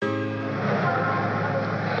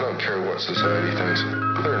what society thinks.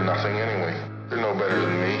 They're nothing anyway. They're no better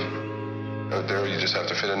than me. Out there, you just have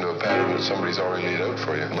to fit into a pattern that somebody's already laid out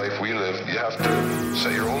for you. The life we live, you have to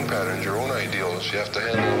set your own patterns, your own ideals. You have to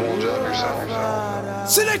handle the whole job yourself.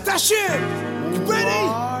 Selectashane, you ready?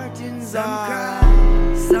 Some cry,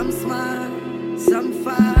 some smile, some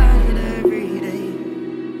fight every day.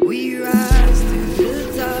 We rise to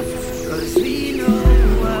the top, cause we know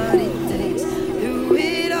what it takes. Through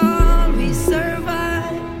it all we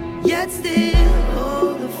survive, yet still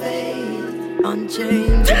hold the faith.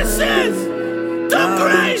 Unchangeable. This is the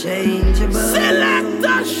great Selectashane.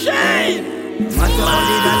 Matter how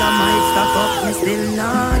the dollar might stack up, me still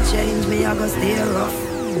not change. Me I go stay rough.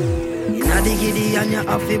 Inna the giddy and you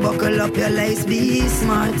have to buckle up your lace. Be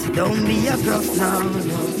smart, don't be a gruff now.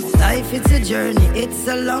 Life it's a journey, it's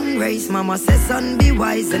a long race. Mama says son be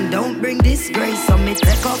wise and don't bring disgrace. So me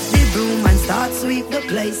take up the broom and start sweep the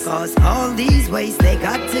place. Cause all these ways they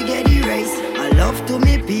got to get erased. I love to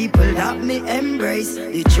me people that me embrace.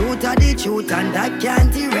 The truth are the truth and that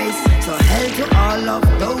can't erase. So hell to all of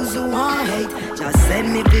those who want hate. Just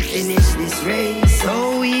send me to finish this race.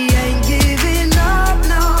 So we ain't giving up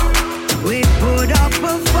now. We put up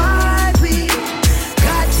a fight, we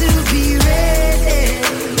got to be ready.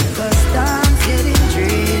 Cause time's getting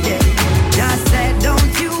dreary. Just said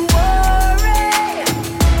don't you worry,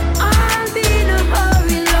 I'll be in a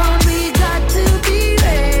hurry, Lord, we got to be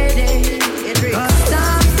ready. Cause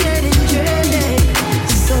time's getting dreary.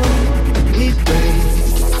 So we pray,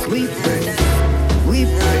 we pray, we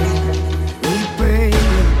pray, we pray,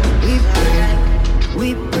 we pray,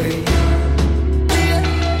 we pray.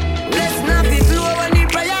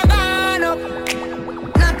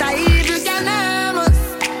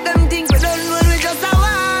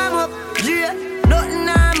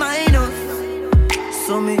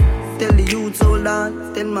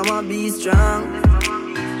 Tell mama be strong.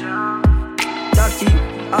 Jackie,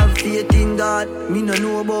 have faith in God. Me no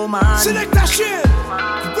know about man. Selectashane,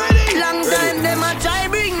 ready? Long time them a try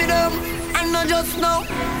bring me down, and not just now.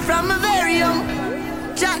 From a very young,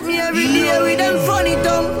 chat me every day with them funny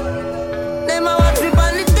tongue. Them a watch me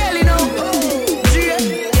on the telly now.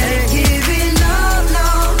 Can't give it up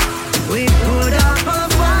now. We put up a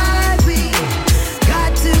fight. We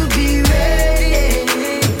got to be ready.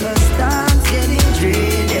 Cause time's getting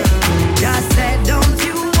dreary. Just said don't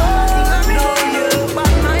you worry,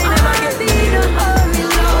 but mine never get in a hurry.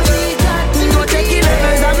 Lord, we got to go take it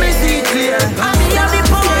levels and me see it clear. And me have the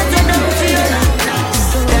power to them cheer.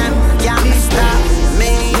 Them can't stop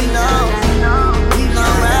me, no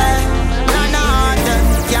way. No, them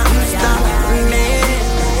can't stop me.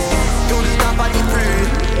 To the top of the tree,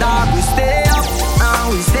 dog, we stay up, and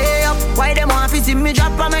we stay up. Why them want to see me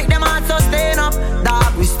drop and make them heart sustain up?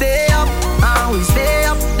 Dog, we stay up, and we stay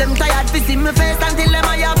up. Them tired to see me face until them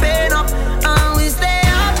eye pain up. And we stay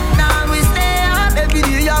up, now we stay up. Every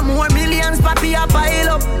day you more millions, papi a pile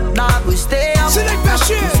up. Dog, we stay up,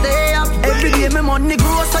 Selectashane, stay up. Every day me money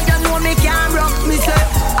grow, so you know me can't rock. Me say,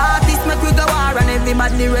 artists make we go war and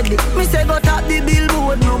everybody ready. Me say, go top the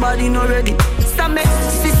billboard, nobody no ready. So me,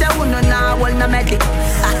 sister who no now, well no medic.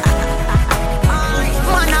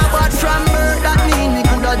 Man a bad from birth, that mean me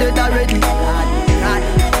coulda dead already.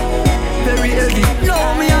 Very heavy.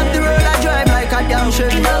 Now me have the road I drive like a damn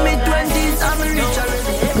Chevy. Now me 20s, I'm rich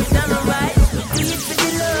already. Every time I ride, do it for the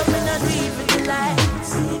love, and I do it for the lights.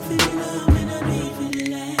 Do it for the love, and I do it for the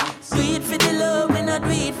lights. Do it for the love, and I do it for the lights. Do it for the love, and I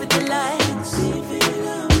do it for the lights.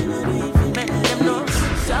 Make them know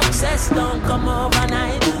success don't come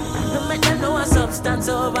overnight. No make them know a substance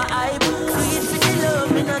over hype. Do it for the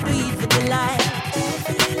love, and I do it for the lights.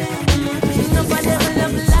 Nobody ever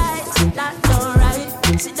love lights, that's alright.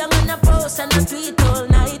 Sit down on a post and a tweet all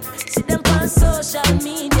night. See them on social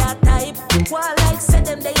media type. While like say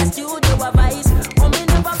them they a studio advice. Oh me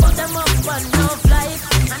never put them up on no flight.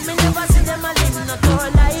 And me never see them a live no tour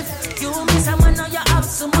life. You miss someone now you have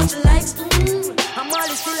so much likes. I'm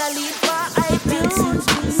always still a lead for iTunes.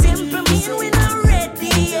 Simple mean we not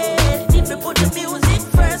ready yet. If we put the music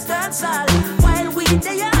first, that's all. While we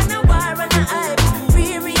there on a war and a hype.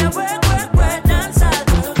 Free work, dance all.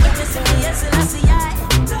 Don't let me say yes, I see I.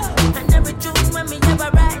 And every tune when me never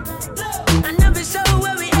write. And every show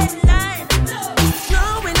where we headline. No,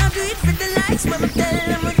 when I do it for the likes, when we tell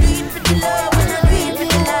them we do it for the love, when I do it for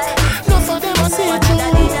the light. No for them I say true.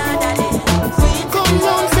 Come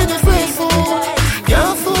down for the faithful.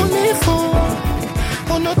 Can't fool me fool.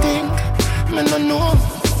 Oh no think, me no know.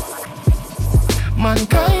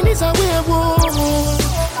 Mankind is a werewolf.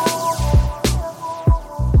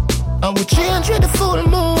 I will change with the full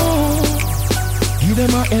moon. Give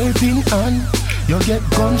them a helping hand. You get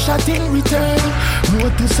gunshot in return.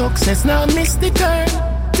 Road to success, now miss the turn.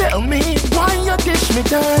 Tell me why you dish me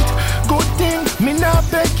dirt. Good thing, me not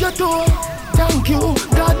beg your door. Thank you,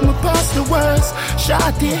 God, me pass the worst.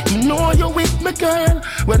 Shawty, me know you with me, girl.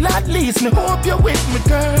 Well, at least me hope you with me,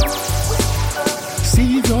 girl.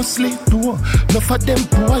 Seriously, though, enough of them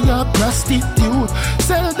poor, you prostitute.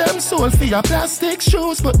 Sell them soul for your plastic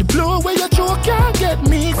shoes, but the blow where you throw can't get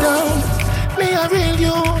me down. Me a real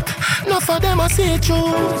youth, enough of them I see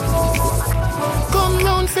through. Come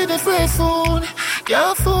round for the free food,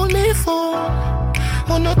 can't fool me fool.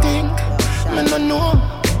 Oh, no think, me no know.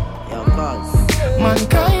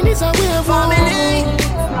 Mankind is a way of family.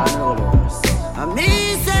 I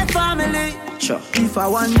me say family. Sure. If I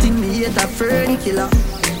want thing, me hate a fern killer.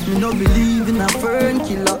 Me no believe in a fern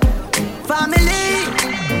killer. Family.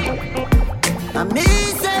 I me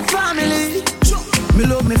say family. Me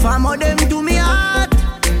love me family, them to me heart.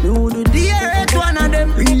 Me would do the earth one of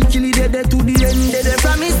them. Real killy dead to the end, dead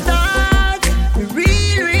from me start. Me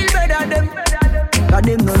real better them. Cause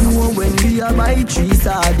them no know when we a buy 3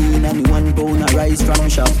 sardines and 1 pound of rice from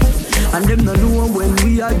shop. And them no know when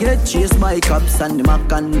we a get chased by cops and the mac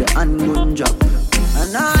and the handgun drop.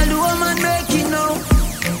 And all the woman make it now.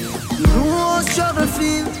 You know how struggle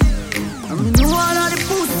feel. And me know all of the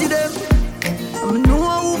pussy them. And me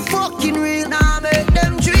know who fucking real. Now make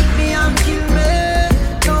them trick me and kill me.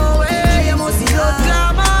 No way, you must see your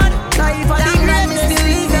glamour. Life of the great me still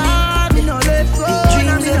live hard. Me no left road,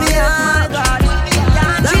 dreams in me heart.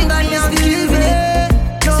 Thank God me still live it.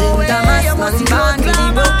 No way, you must see your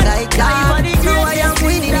glamour. Like that, so I am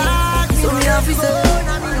winning it. So me have to say,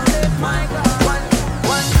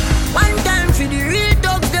 one time for the real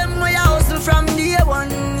dogs, them way I hustle from day one,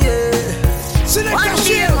 yeah. One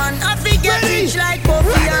day man, I forget rich like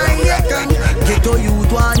Puffy and Yakan. Get to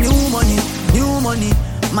youth want new money, new money.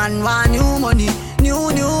 Man want new money,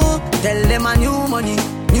 new. Tell them a new money,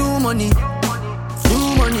 new money,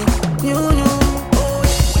 new money, new.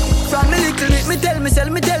 From me little bit, me tell me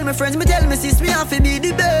friends, me tell me sis, me have to be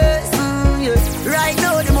the best. Yeah. Right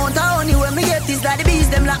now, the amount of honey when me get is like the bees,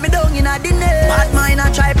 them lock me down in a the net. Bad mind, I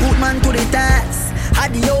try put man to the test.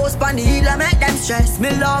 Had the house pan the hill, I make them stress. Me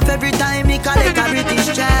laugh every time me collect a British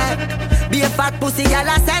check. Be a fat pussy, y'all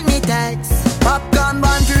I send me text. Popcorn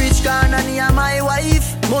born for rich can and and my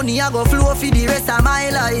wife. Money I go flow for the rest of my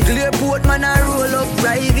life. Clearport man I roll up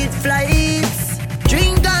private flights.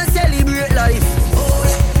 Drink and celebrate life.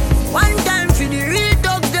 One time for the real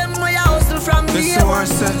dogs, them way I hustle from the one. One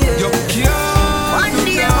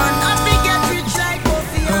day man, I forget rich like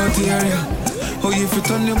Puffy. Oh, if you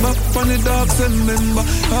turn your back on the dogs and remember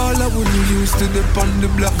all I would used to dip on the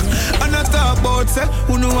block. And I talk about say,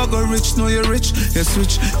 who know I go rich, know you're rich. You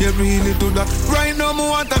switch, you really do that. Right now, me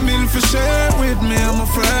want a meal for share with me. I'm a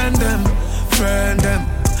friend them.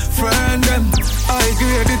 I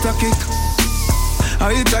grade it a kick.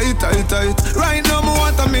 Tight. Right now, me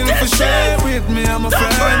want a meal for share with me. I'm a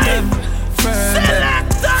friend them.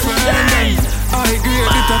 I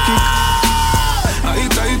grade it a kick.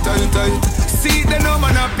 Tight. See them no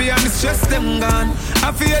man happy and the stress them gone.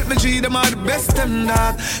 I feel me G them are the best them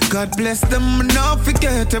dog. God bless them, not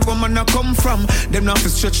forget where man I come from. Them not to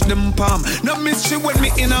stretch them palm. No mystery when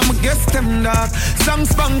me in I'm guess them dog.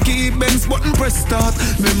 Songs funky, Benz button press start.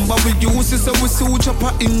 Remember we use it so we suit up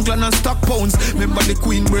at England and stock pounds. Remember the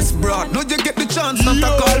Queen breast broad. Now you get the chance not to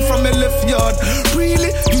call from a left yard.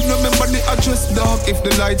 Really? You know remember the address dog. If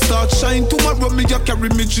the lights start shine tomorrow me you carry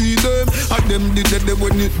me G them. And them did they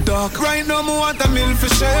when it dark. Right now me want a meal for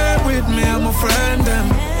share with me. I'm a friend them. I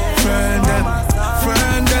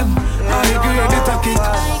agree with it a kick.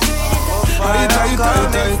 Tight.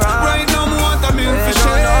 Right now me want a meal for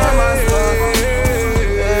share.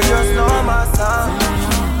 You just know my song.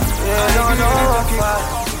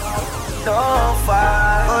 Don't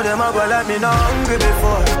fight. Oh, them a go like me not hungry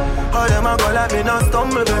before. Oh, them a go like me not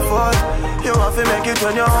stumble before. You want to make it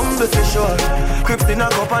when you're humble for sure. Crips in a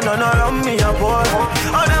cup and none around me a pour.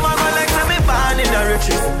 Oh, them a go like me born in the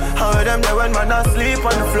riches. How them there when man asleep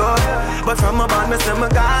on the floor. But from a band me say me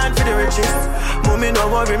gone for the riches. Mommy no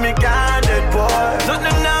worry me can't dead boy.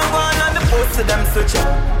 Nothing now gone on the post to them switch up.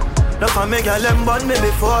 No for me girl them born me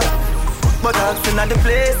before. But I've seen at the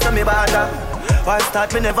place so me bother. Why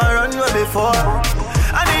start me never run way before.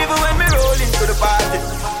 And even when me roll into the party,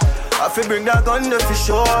 I feel bring that gun to for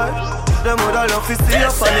sure. Them woulda love to see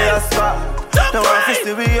up on the asphalt. Now I feel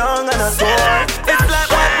still be young and a sore. It's like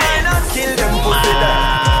what man not kill them pussy there.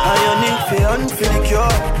 And you need to hunt for the cure.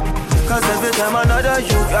 Cause every time another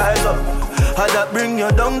you guys up, I that bring you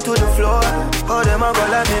down to the floor. Oh them a go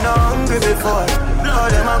like me not hungry before. How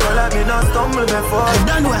them a go like me not stumble before?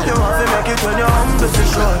 Done well. You want to make it when you're humble for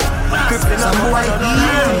sure. Some boy,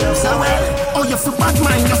 yeah, so well. Oh, you for bad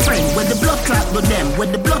mind your friend. With the blood clot to them.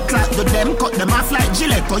 With the blood clot to them. Cut them off like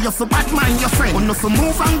Gillette. Oh, you for bad mind your friend. Oh, no for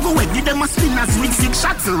move and go away. Give them a spinners with 6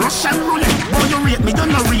 shots for Russian roulette. Oh, you rate me,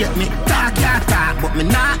 don't rate me. Talk, yeah, talk. But me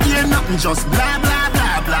not hear nothing. Just blah, blah,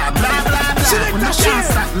 blah, blah, blah, blah, blah. When I can't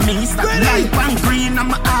stop me. Stop life and green.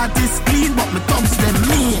 I'm an artist clean. But me thugs them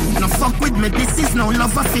mean. No fuck with me. This is no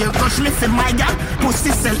love affair. Touch me for my guy.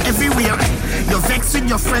 Pussy sell everywhere. You vex with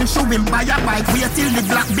your friends. Show him buy a bike. Wait till the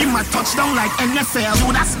black beam a touchdown like NFL.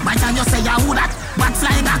 Judas, by time you say who that? Bad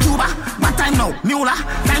fly that Cuba. Bad time now, Mueller.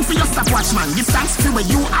 Time for your stopwatch, man. Give thanks for what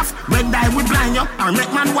you have. Red eye we blind you. Or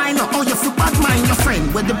make man wine up. Oh, you feel bad mind your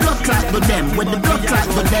friend. With the blood clot to them. With the blood clot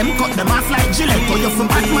to them. Cut them off like Gillette. Oh, you feel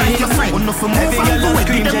bad mind your friend. Oh, no for move and go away.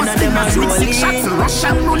 Give them a spinners with 6 shots for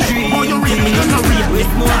Russian roulette. Oh, you read me, you no read me.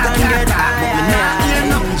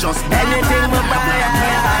 Just anything but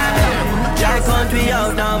I can't be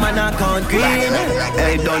out now, man, I can't green.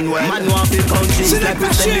 Hey, done well. Man, want to countries like we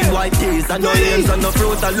selling white teas. And no names on the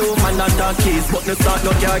fruit alone, man, not dark keys. But me start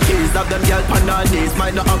no car keys. Have them girl pan on knees.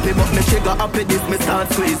 Might not happy, but me trigger happy. This me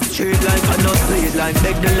start squeeze. Straight line, and not sweet line.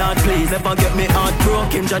 Beg the Lord, please. Never get me heart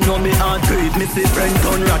broken. Just know me heart breathe. Me see friend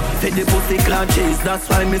turn rat. Feed the pussy clan cheese. That's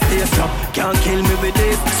why me stay strong. Can't kill me with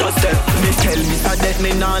this. So step, me tell me, so that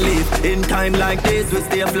me not leave. In time like this, we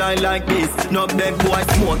stay fly like this. No beg boy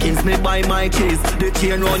smoking, me buy my cheese. The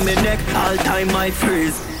chain round me neck, all time I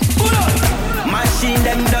freeze. Machine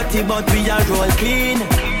them dirty, but we are roll clean.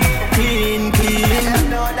 Clean, clean.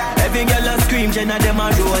 Every girl a scream, Jenna them a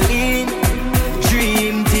roll in.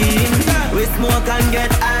 Dream team. We smoke and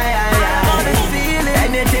get high.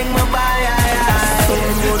 Anything we buy,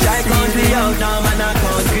 I can't be out now, man, I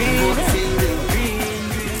can't green.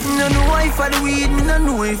 No know if for the weed, me no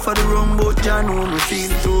know if for the rum, but I know me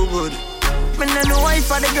feel too good. Me no know if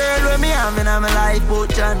for the girl with me have in my life,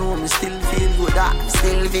 but I know me still feel good. I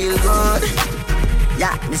still feel good.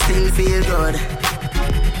 Yeah, me still feel good.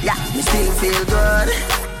 Yeah, me still feel good.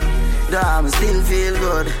 Yeah, me still feel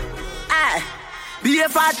good. Aye. Be a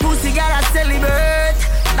fat pussy girl I celebrate.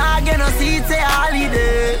 Now get no seat say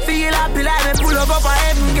holiday. Feel happy like me pull up a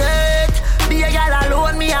heaven gate. Be a girl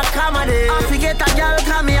alone, me accommodate. I forget a girl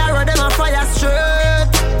come me, I run them a fire straight.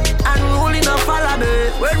 And rolling up follow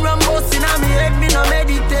me. When rum busting on me head, me no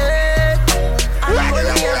meditate. And rolling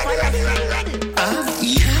up fire straight.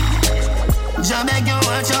 Job beg you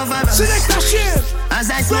watch over us. Selectashane.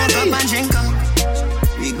 As I smoke up and drink up.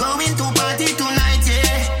 We going to party tonight,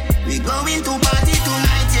 yeah. We going to party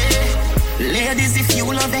tonight, yeah. Ladies, if you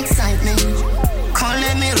love excitement, come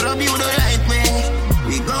let me rub you the right way.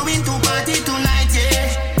 We going to party tonight,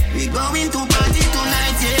 yeah. We going to party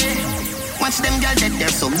tonight, yeah. Watch them girls that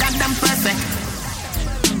they're so goddamn perfect.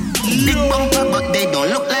 Big bumper, but they don't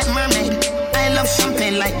look like mermaid. I love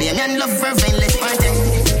champagne like them and love vervain. Let's party.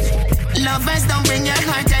 Lovers don't bring your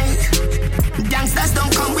heartache. Gangsters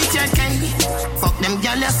don't come with your cake. Fuck them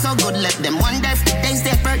girls, you're so good. Let them wonder if today's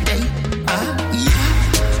their birthday.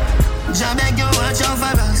 Yeah. Job beg you watch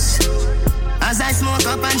over us. As I smoke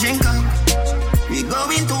up and drink up. We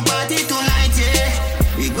going to party tonight, yeah.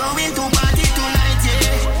 We going to party tonight,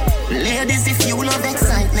 yeah. Ladies, if you love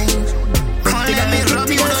excitement, come let me rub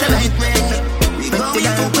you the right way. We going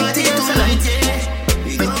to party tonight, yeah.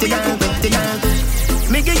 We going to party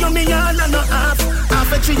tonight. Me give you me all and no half.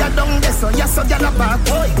 Half a tree a down there, so yes, so get a back,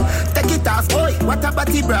 boy. Take it off, boy. What a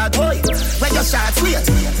body brag, boy. When your shots, wait.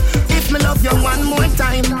 If me love you one more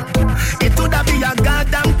time, it would be a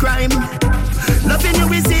goddamn crime. Loving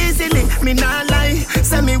you is easily, me not lie.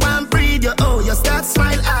 Say me one breathe you, oh, you start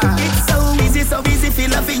smile, ah. It's so easy feel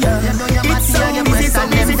love you. It's so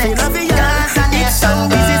easy feel love you. It's so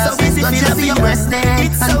easy feel love you.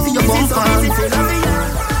 It's so easy feel love you.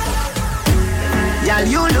 Y'all,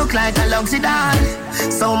 you look like a luxury doll.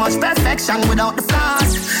 So much perfection without the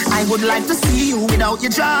flaws. I would like to see you without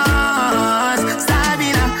your jaws.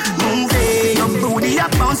 Sabina, move it. Your booty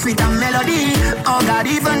up bounce with a melody. Oh God,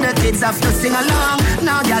 even the kids have to sing along.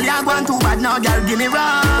 Now girl, you want too bad. Now girl, give me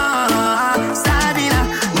wrong. Sabina,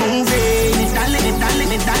 move it.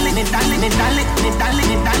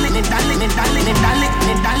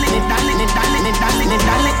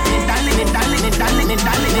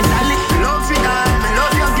 Love you, God. Me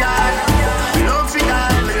love your girl. Me love you,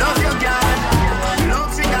 God. Me love your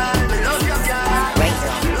girl. Me love you, God. Me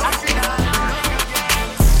love your girl.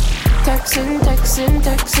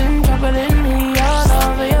 Texting, troubling me all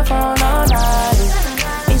over your phone all night.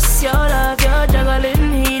 It's your love, you're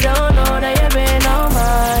juggling. He don't know that you've been on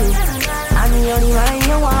mine. I'm the only one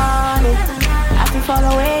you want it. I can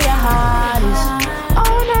follow where your heart is.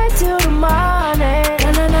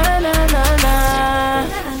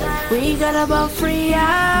 We got about 3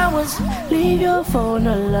 hours. Leave your phone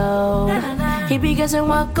alone. He be guessing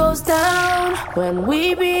what goes down when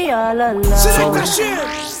we be all alone. Flexing,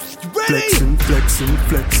 flexing,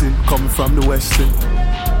 flexing, coming from the western.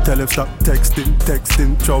 Tell him stop texting,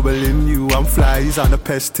 texting, troubling you. I'm flies on the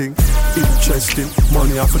pesting. Interesting,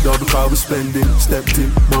 money off a double car we spending. Stepped in,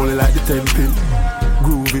 bowling like the 10-pin.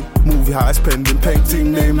 Groovy, movie high spending.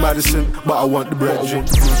 Painting name Madison, but I want the brethren.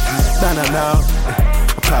 Nah.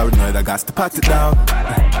 I'm paranoid, I got to pat it down.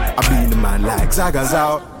 I been the man like Zaga's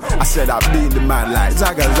out. I said I been the man like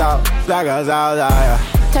Zaga's out. Zaga's out, yeah.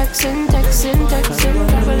 Texting,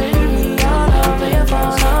 juggling me all over your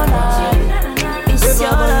phone all night. It's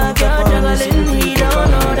your love, you're juggling me,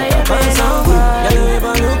 don't know that you've been on why. You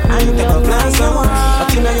ever look me, take a glance on one. I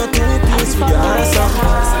think that you're too peace with your ass on.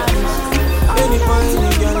 Many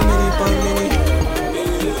points, girl, many points.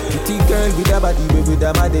 Pretty girl with a body, with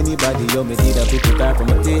a mad anybody. You me did a bit of time from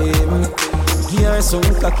a team. Give her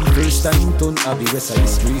some cocky first time, don't have the rest of the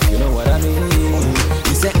street, you know what I mean?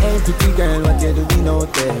 You say, hey, pretty girl, what you doing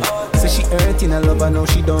out there? Say she hurting and love her, no,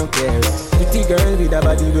 she don't care. Pretty girl with a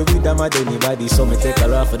body, with a mad anybody, so me take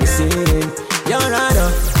her off for the scene. You're right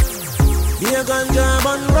up. Be a ganja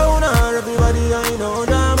man round her, everybody I know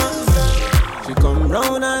drama. She come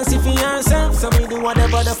round and see for herself, so we do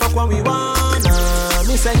whatever the fuck what we want.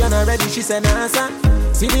 Me say you're not ready, she say nah, sir.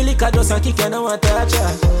 See the liquor just a kick and I want touch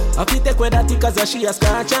her. I fit take with that tick as she a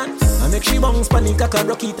scratch her. I make she bounce panic and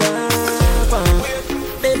rock it up.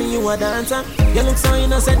 Baby you a dancer. You look so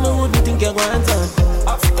innocent, no wouldn't think you want her.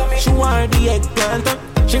 She wore the eggplant.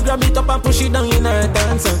 She grab it up and push it down in her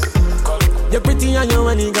dancer. You're pretty and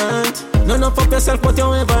you're elegant. None of up yourself but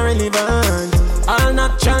you're ever relevant. All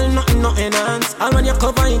natural, nothing enhanced. All when you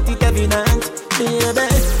cover it, it evident. Baby,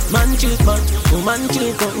 man cheat but woman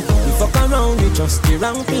cheat on. We fuck around with just the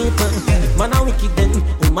wrong people. Man a wicked then,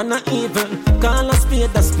 woman a evil. Call a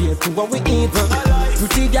spade to what we evil.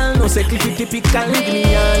 Pretty girl no say typical. Give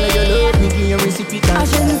me all of your love, me give you reciprocal.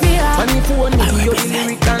 Money phone, me give you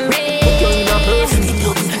lyrical. Put you in a person,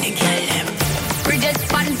 Bridget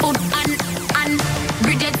pan foot and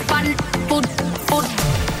Bridget pan foot.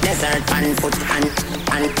 Desert pan foot and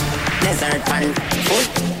desert pan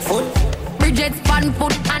foot. Bridget pan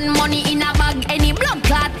foot and money in a bag. Any blood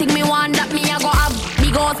clot thing me want that me a go have.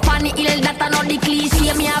 Me go span the hill that I know the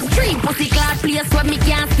cliche. Me have 3 pussy clot place where me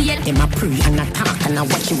can't stay. Them a pray and a talk and a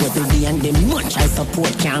watch you every day. And them much I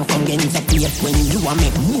support can't come get into play. When you a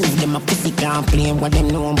make move, them a pussy can't play. What them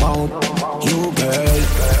know about you, girl?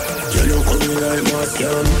 You look at me like my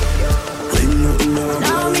skin. When nothing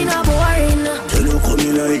now me not boring. You look at me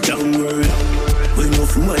like jungle. When you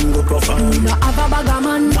man go profound. Me no have a bag of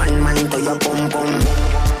man. One man to your pum pum.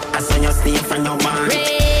 I saw you stay from your band.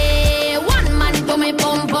 Ray, one man to me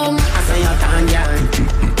pum pum. I saw your tan, yeah.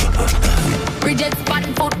 Bridget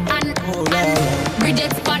pan foot and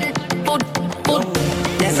Bridget pan foot.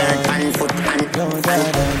 Desert pan foot and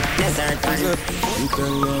desert pan.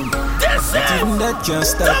 Nothing that can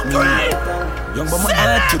stop me. Young but my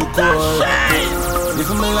heart to the core.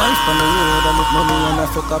 Living my life on the road, I make money and I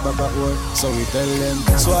fuck up about work. So we tell them,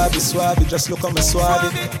 swabby, just look on my swabby.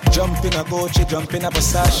 Jump in a Gucci, jump in a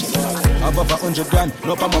Versace. Above 100 grand,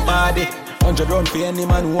 no for my body. 100 round for any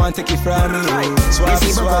man who want to take it from me.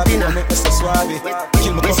 Swabby, don't make me so swabby.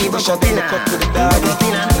 Kill me coffee, shot in the cup with the daddy.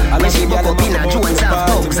 I like the gal in the Jones have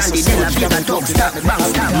dogs and the Della Vega dogs. Stop, bang,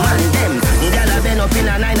 stop, man, them. The gal have been up in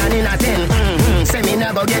a 9 and in a 10. Say me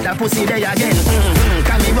never get a pussy there again.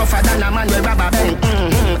 Can me rougher than a man with rubber band.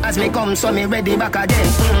 As me come, so me ready back again.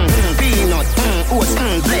 Peanut, oats,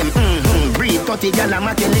 blem. Breed 30 gal a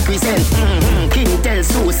matin liquid scent. King tell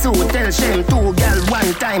Sue tell Shem. 2 gal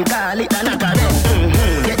 1 time, call it a knocker them.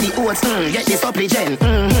 Get the oats, get the supplement.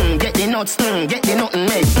 Get the nuts, get the nothing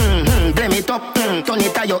made. Blem it up, turn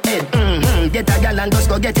it to your head. Get a gal and just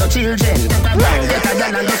go get your children. Get a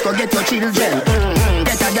gal and just go get your children.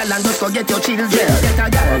 Get a gal and just go get your children.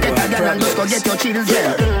 Get a gal and just go get your children.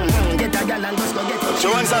 Get a gal and just go get your children.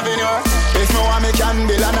 Jones Avenue, if no one me can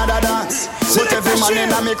build another dance. But every man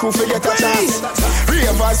in a me crew fi get a chance.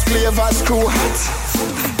 Ravers, flavors, crew hot.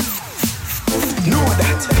 Know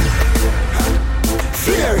that.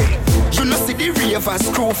 Flare it. You know see the ravers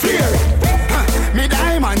crew flare it. Me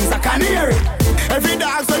diamonds a canary. Every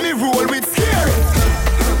dog's when me roll with scary.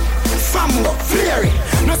 Fambo, flare it.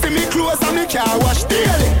 No see me clothes and me car wash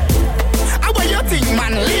daily. How what you think,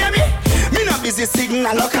 man, lay me? Me not busy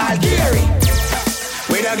signal local Gary.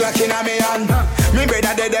 With a Glock in a me hand. Me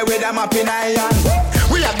brother dead with a map in a hand.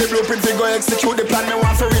 We have the blueprint to go execute the plan. Me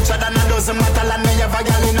want for richer than a dozen metal and me have a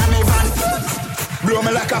gal in a me van. blow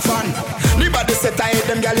me like a fan. The body set I hate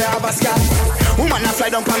them girl you have a scan. Woman a fly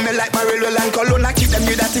down on me like my railway line. Cologne I keep them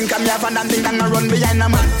you that think I'm have and them think I'm a run behind a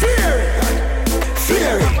man.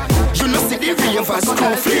 Fear. You know see the ravers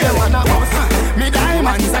come fear. Me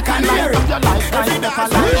diamonds I can hear it. Every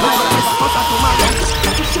dance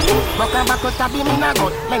but ever could have been in a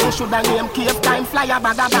gut. Men should have named Cave Time Flyer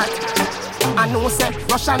bag of that. I know say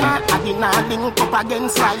Russian I did not link up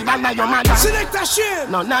against Slide and your mother. Selectashane.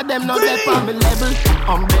 None of them know that on me level.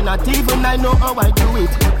 I'm not even I know how I do it.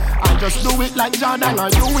 I just do it like Jordan or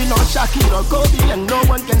you will not Shakira or Kobe and no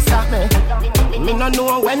one can stop me. Me no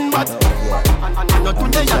know when but I know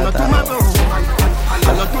today I know tomorrow.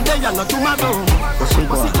 I know today I know tomorrow.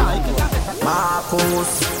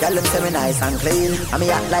 Marcus, tell them say me nice and clean. I me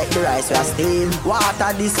act like the rice we are steam.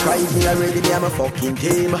 Water describe me already, me I'm a fucking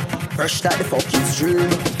team. Fresh like the fucking stream.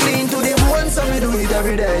 Clean to the bone, so me do it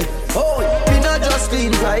every day. Oh, me not just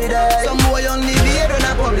clean Friday. Some boy only beer on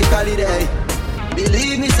a public holiday.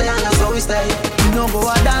 Believe me, say I know so we stay. You know go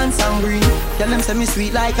a dance and breathe. Tell them say me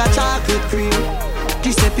sweet like a chocolate cream.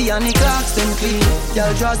 Giuseppe and the clocks them clean.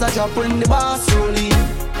 Girl draws a drop when the boss rolling.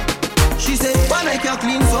 She say, why make you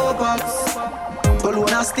clean so pots?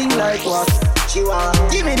 Colonna sting like what? She want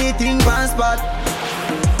give me the thing pan spot.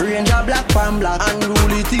 Ranger black pan black and roll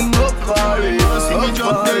the thing up for it. See me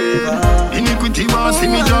drop them. Iniquity want see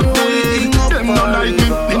me drop them. Them no like me,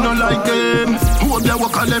 me no like them. Who up there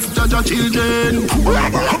walk a left judge a children.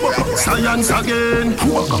 Science again.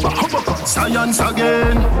 Science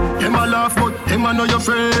again. Them a laugh but them a know your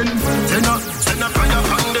friend. Send a fire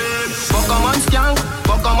from them.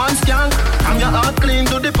 Pokemon skank, I'm your heart clean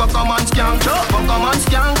to the Pokemon skank. Pokemon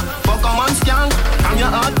skank, I'm your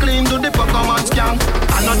heart clean to the Pokemon skank.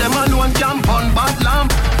 I know them alone can burn bad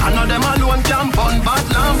lamp. I know them alone can burn bad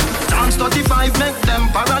lamp. Psalms 35 make them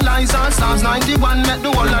paralyze and Psalms 91 make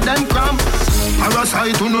the whole of them cramp.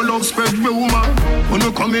 Parasite who no love spread rumor. Who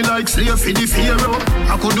no come in like slave for the pharaoh.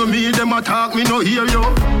 I could do me them attack me no hear you.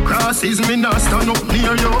 Crosses me not stand up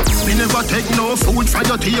near you. Me never take no food for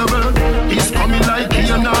your table. It's coming like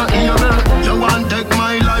here now here. You want take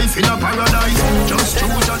my life in a paradise. Just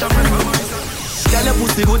choose a different. Girl, your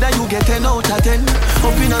pussy good and you get 10 out of 10.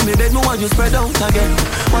 Up in a me bed, me want you spread out again.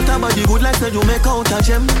 What about the good life that you make out of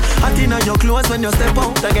gem? Hot in your clothes when you step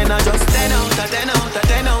out again. I just 10 out of 10 out of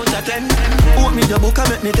 10 out of 10. Put me the book and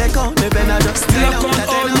make me take out. Me pen I just 10 out of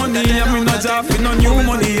 10 old money, and me no job for no new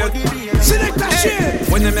money yet.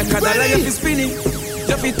 Selectashane. When you make a dollar, you fi spin it.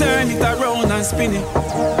 You fi turn it around and spin it.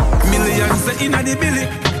 Millions inna the billy.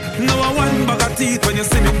 No one bag of teeth when you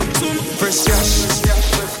see me. Fresh cash.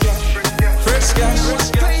 Fresh cash.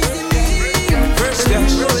 Fresh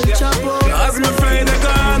cash. As my Friday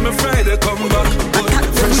gone, my Friday come back.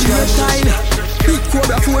 Fresh cash. Big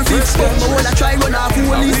cobra 4-6, but my whole I try run off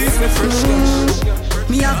police.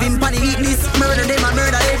 Me have him pan the witness. Murder them and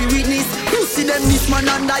murder every witness. You see them this man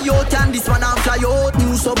under yacht and this one on fly out.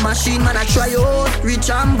 New submachine man I try out. Rich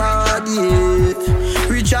and bad, yeah.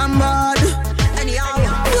 Rich and bad. Anyhow,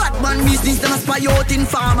 what man business them a spy out in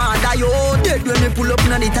farmer die out. Dead when me pull up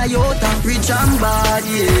in the Toyota. Rich and bad,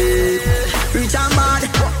 yeah. Rich and bad.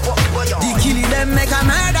 The killing them make a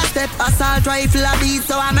murder step. Assault rifle a beat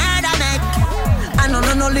so a murder neck. I know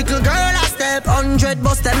no little girl a step 100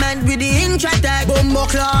 bust them end with the Intratec Bumbo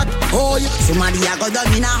clot. Oh, somebody a go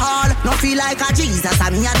down in a hall. No feel like a Jesus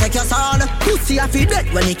and me a take your soul. Pussy a feel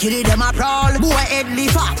dead when he kill them a brawl. Boy head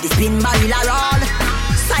leaf off, the spin barrel a roll.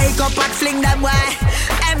 Psychopath fling them way.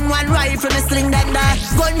 M1 rifle me sling them there.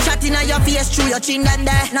 Gunshot in your face through your chin them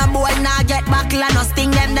there. Now boy nah get back and no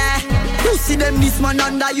sting them there. You see them this man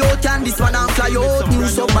under yacht and this one on fly out. New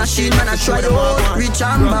submachine man I try out. Rich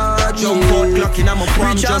and bad, jump out clock in a my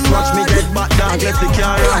palm. Just watch me get back down, left the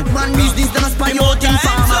car on. Man business them a spy out in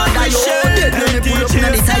farmer die out. Dead when they pull up in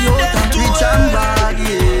the Toyota. Rich and bad,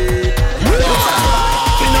 yeah.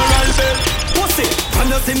 Funeral bell, what's it? And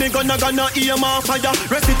you see me gonna ear my fire.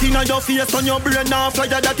 Rest it in your face on your brain now fire.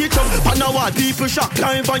 That it up, and now what people shock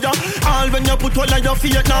climb fire. All when you put all of your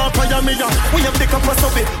feet now fire me. We have the copper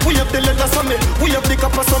summit, we have the leather summit. We have the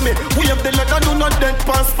copper summit, we have the leather do not dead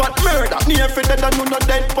pass spot. Murder, near for dead and do not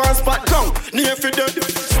dead pass spot. Come, near for dead.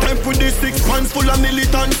 Stamp with the 6 pants full of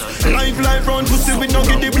militants. Live round to see we no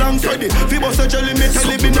get the blanks ready. Fibos a jelly me tell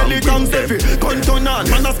him in the comes heavy. Conton on,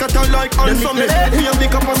 man a scatter like on summit. We have the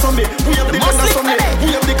copper summit, we have the leather summit. We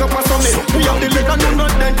have the copper summit, we have the leather do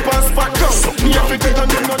not dead pass spot. Come, near for dead and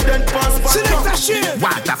do not dead pass spot.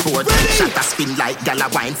 Waterford, shot a spin like gala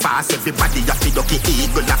wine fast. Everybody a feed up the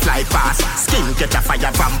eagle a fly fast. Skin get a fire,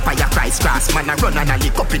 vampire price grass. Man a run and a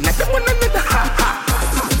lick up in a one another. Ha ha.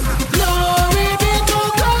 Glory be to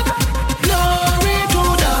God, glory to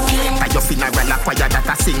the King. funeral a choir that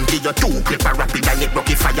a sing. Give you 2 clip a rapid and it broke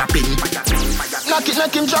a fire pin.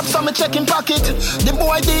 Knock him drop, so me check him pocket. The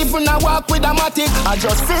boy did even a walk with a matic. I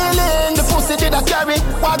just feeling the pussy did a carry.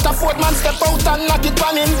 Waterford man step out and knock it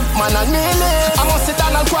on him. Man I nail it, I must sit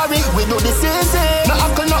down and quarry. We do this easy, no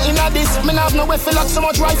uncle nothing of this. Me nah have no way feel like so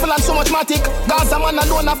much rifle and so much matic. Gaza man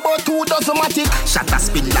alone about 2 dozen matic. Shut a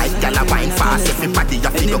spin like gal a wine fast. Everybody a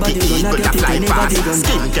feel okay, eagle a fly fast.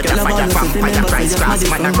 Skin get a fire vampire price grass.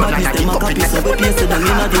 Man a run and a kick up in the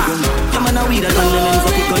Come on a weed and them ends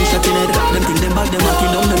up with gunshot in head. Them think them bag them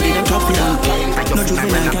knocking down them be them trap down. No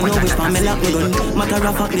juvenile can always find me lock me gun. Matter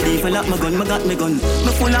of fact me dey for lock my gun, me got me gun.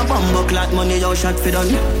 Me full of bumbo clot money, yo shot for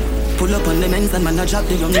done. Pull up on them ends and man a drop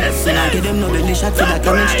the gun. And I give them no belly shot for that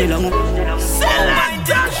damage still long.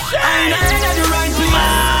 Selectashane. I ain't at the right place.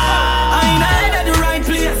 I ain't at the right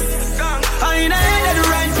place. I ain't at the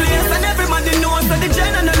right place. And everybody knows that the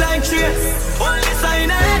gen and the light trace. I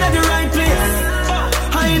ain't at the right place.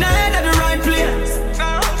 I ain't at the right place.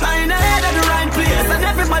 I ain't at the right place. And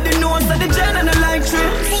everybody knows that the gen and the light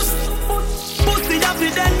trace. Pussy up the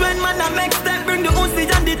dead when man a make step. Bring the Uzi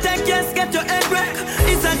and the tech, yes, get your head wreck.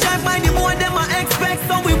 It's a drive by the boy, them I expect.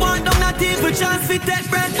 So we want them not even chance fit take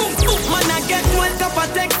bread. Man I get 12 cup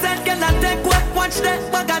of text set, can I take wet? Watch that,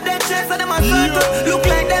 bag of dead checks. So them a circle, look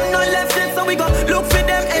like them no left it. So we go look for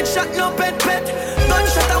them, headshot, no pet.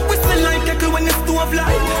 Gunshot and whistle like a clue when the stove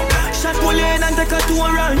light. Shot pull in and take a 2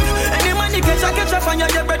 right. Any man you catch a fire,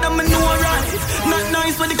 your bread and me know right. Not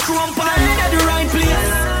nice when the crump, I ain't at the right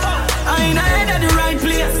place. I ain't at the right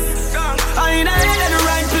place. I ain't at the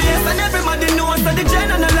right place. And everybody knows that the gen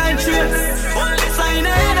and the light trace. I ain't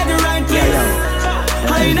at the right place.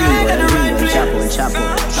 I ain't at the right place.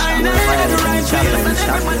 I ain't at the right place. And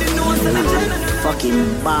everybody knows that the gen and the light trace. Fucking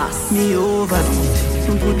boss. Me overdo.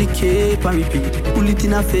 Don't put the cape and repeat. Pull it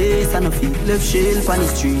in her face and her feet. Left shell on the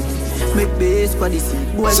street. Make base for the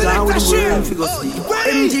seat. Boy gone with the world figure sleep.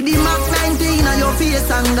 Empty the Mac 19 on your face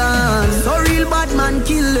and gone. So real bad man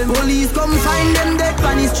kill them. Police come find them dead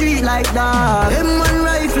on the street like that. M1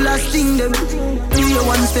 rifle a sting them. Day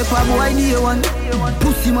one step a boy day one.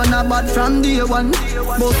 Pussy man a bad from day one.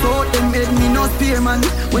 But out them head me no spear man.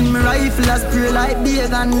 When me rifle a spray like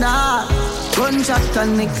big and that. Gunshot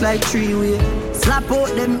connect like 3-way. Slap out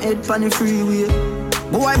them head pan the freeway.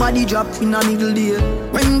 Boy body drop in a middle day.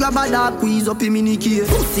 When grab a dog squeeze up him in the cave.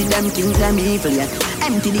 Pussy them things them evil yet.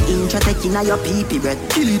 Empty the inch take in a your pee-pee breath.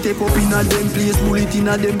 Kill it take up in a them place. Bullet in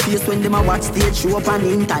a them face. When them a watch stage show up on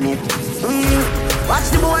the internet. Watch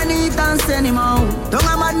the boy neat and send him out. Don't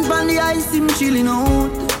a man pan the ice him chilling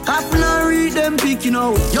out. Happen and read them picking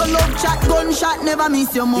out. Your love chat gunshot never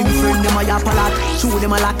miss your mouth. Him friend them a yap a lot. Show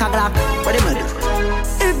them a like a glock. What them a do?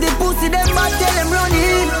 If the pussy them bad tell them run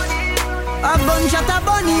in. A gunshot a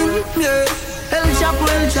bun him, yeah. El Chapo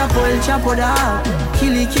da.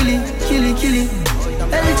 Killy.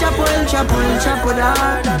 El Chapo da.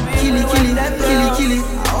 Killy.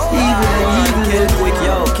 Evil.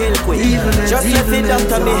 Kill quick. Evil. Just left it down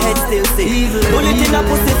to me head still sick. Bullet in a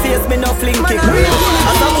pussy face, me no fling kick.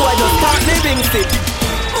 As a boy just start living sick.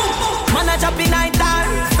 Man a chop in night time.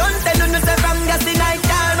 Don't tell you say from gas in night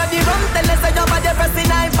time. But the rum tell us say your body press in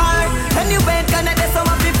night fire. Anyway, connect the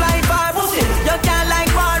summer be fly far. You can't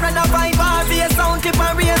like war and a fight war. Be a sound keep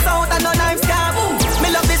and race out and no knife scab.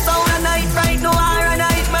 Me love this sound a night right no war a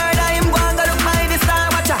night murder. Him go and go look by the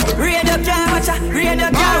star. Watcha, rain up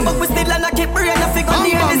jar. But we still and I keep rain up figure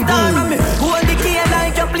near the star. Me hold the key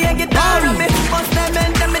like you play guitar. Me bust them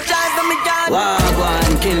and them me drive and me yard.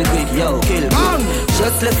 Wagwan, kill quick, kill quick.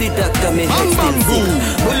 Just left it up to me head still sick.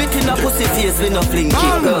 Bullet in a pussy face, we no fling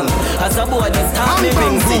kick. As a boy just start me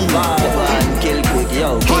ring sick. Wagwan, kill quick,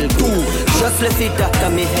 kill quick. Just left it up to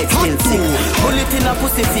me head still sick. Bullet in a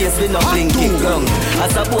pussy face, we no fling kick.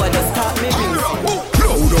 As a boy just start me ring sick.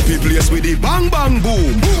 Load up the place with the bang bang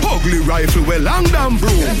boom. Ugly rifle with long damn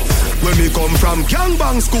broom. When me come from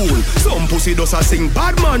gangbang school, some pussy does a sing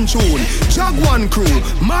bad man tune. Jaguan crew,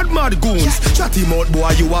 mad goons. Chatty mouth boy,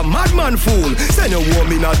 you a madman fool. Send a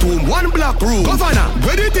woman in a tomb, one black room. Governor,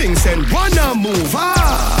 where the thing send one a move.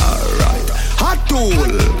 Alright, hot tool.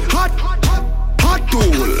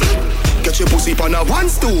 Get your pussy on a one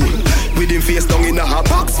stool. With him face down in a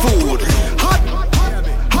box food. Hot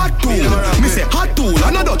tool, me say hot tool,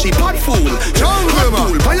 another cheap hot fool. Hot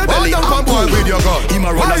tool, by your belly, hot tool. With your gun, him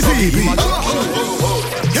a run a zombie.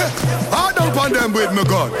 Yeah, hard down on them with me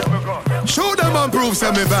gun. Show them and prove say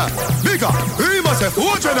me back. Bigger, he must have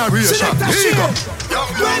 4 generations. Bigger.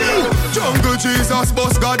 Jungle Jesus,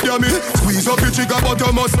 boss, goddamn it. Squeeze up your trigger, but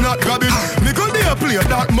you must not grab it. Me go there play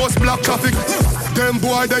that must block traffic. Them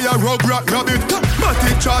boy they a rug rat rabbit.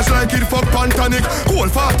 Matic charge like it fuck Pantanic. Cool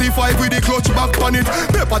 45 with the clutch back on it.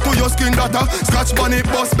 Pepper to your skin data. Scratch on it,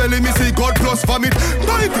 bust belly me see God plus vomit.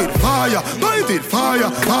 Bite it fire,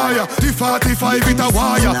 fire. The 45 it a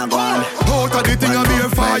wire. Out of the thing a be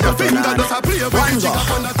fire. Finger does a play with the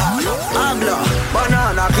chick on the tire. Abla,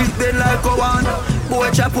 banana clip bend like a one.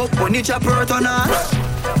 Boy chop up when you chop hurt on us.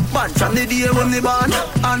 Bad from the day when me born.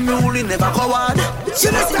 Unruly never coward.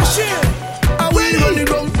 Selectashane. Are we running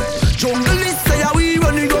down? Jungle list say are we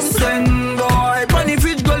running down? Send boy, bunny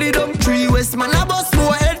fridge gully down. 3 West man a bus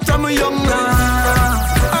boy head from a young man.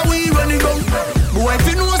 Are we running down? Boy if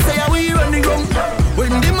you know say are we running down?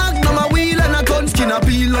 When the magnum a wheel and a gun skin a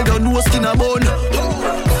peel like a no skin a bone.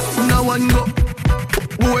 Now one go.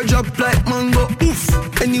 Boy drop like mango.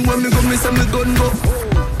 Oof. Anywhere me go, me say me gun go.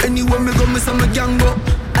 Anywhere me go, me say me gang go.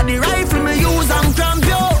 And the rifle me use and cramp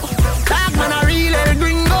yo. Dark man a real El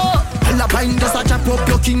Gringo. And the pine just a chop up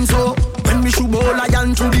your king so. When me shoot ball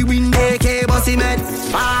lion through the wind, AK bossy man.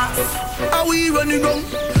 Are we running down?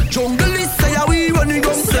 Jungle list say are we running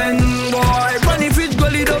down? Send boy, bunny fridge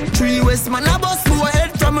gully down. 3 West man a bus boy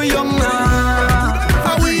head from a young man.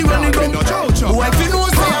 Are we running down? Boy if you know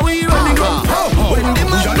say are we running down? When the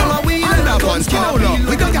man come a wheel and a gun skin a peel.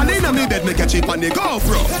 We got a in me bed make a chip on the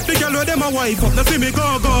GoPro. The girl with them a wife up, now see me go.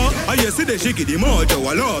 I hear see the shaky the mojo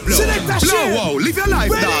a low blow. Blow wow, live your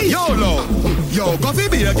life dog, YOLO. Yo, go fi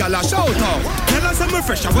be a gal a shout out. Tell us I'm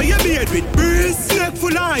fresh, how you beard with breeze. Neck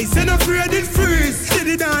full ice, and afraid it freeze.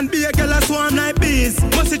 Steady down, be a gal a swarm like bees.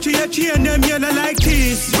 Must it a chain them yellow like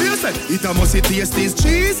teeth. What you said? It a must taste this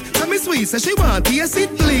cheese. Tell me sweet, say she want taste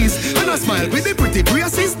it please. And I smile with the pretty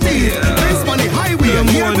braces teeth. Nice money highway, I'm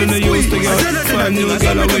more than the I used to get. 5 new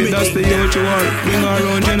gal away, that's the youth you want. Bring her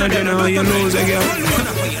around, Jenna, how you lose again.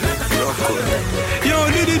 Yo,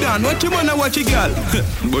 Diddy Dan, what you wanna watch a girl?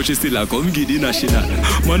 But she still a come giddy national.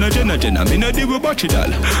 Man a Jenna, me no dig with battery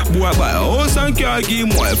doll. Boy buy a house and car, give him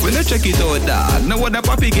wife when they check it out dog. Now what a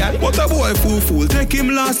papi girl, what a boy fool. Take him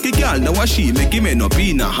last the girl, now what she make him end up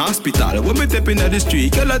in a hospital. When me step in the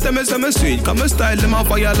street, girl tell me some sweet. Come and style them a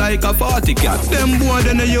fire like a 40 cat. Them boy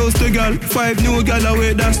then they used to girl. 5 new girl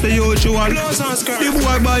away, that's the usual. The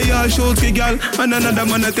boy buy all shows the girl, and another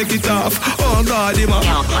man a take it off. Oh God, him a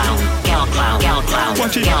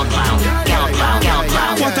watch it.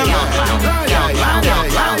 What a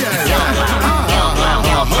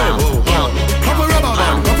couple rubber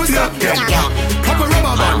band, couple stop them. Couple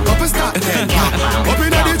rubber band, couple stop them. Up in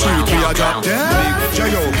the street, we a drop them.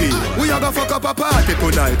 J.O.P. We a go fuck up a party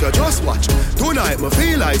tonight. You just watch. Tonight, me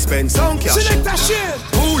feel I spend some cash. Selectashane.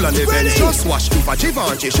 Cool and the Benz just wash. If a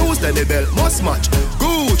Givenchy shoes, then the belt must match.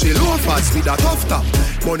 Gucci loafers with a tough top.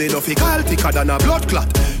 Money no fi call thicker than a blood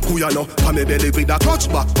clot. Who you know? Pa me belly with a clutch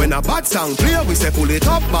back. When a bad sound clear, we say pull it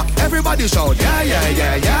up back. Everybody shout, yeah, yeah,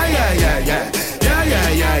 yeah, yeah, yeah, yeah, yeah. Yeah, yeah,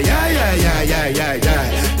 yeah, yeah, yeah, yeah, yeah, yeah,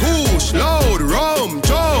 yeah. Push, load, rum,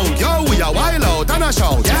 junk. Yo, we a wild out and a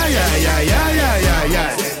shout. Yeah, yeah, yeah, yeah, yeah, yeah,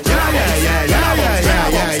 yeah. Yeah, yeah, yeah, yeah, yeah, yeah,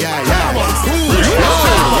 yeah, yeah, yeah. Push,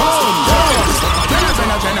 load, rum, junk.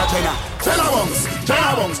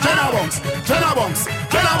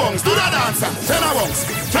 Jenna Bunks, do the dancer. Jenna Bunks.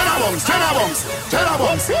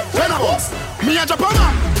 Me a Japan,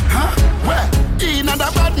 huh? Where? In a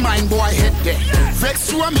bad mind boy head there.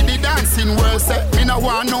 Vex you and me the dancing world set. Me no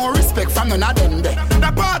want no respect from none of them there.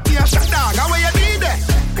 The party a shot dog, how you be there?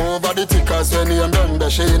 Over the tickers when you done there.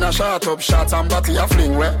 She in a shot up shot and body a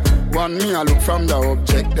fling where. One me a look from the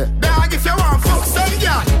object there. Dog if you want fuck some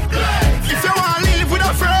girl, if you want live with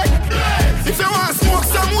a friend, if you want smoke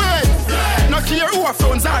some way, no care who a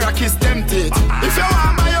phones are a kiss them teeth. If you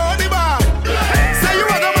want my own the bar, say you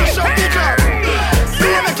want to mash up the club. You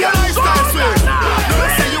make your lifestyle sweet.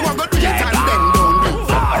 Say you want to do it and then don't do it.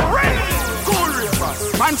 Cool ravers,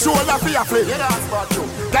 man shoulder for your flick.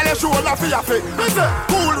 Tell your shoulder for your flick.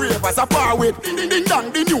 Cool ravers a power with ding ding dong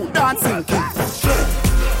the new dancing king.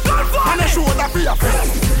 And a shoulder for your flick.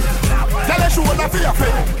 Tell your shoulder for your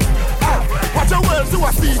flick. Watch your words to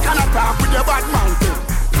a speak and a talk with your bad man thing.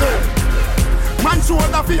 Man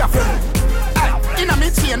shoulder for your flick. In a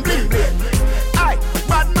mid chain bling bling.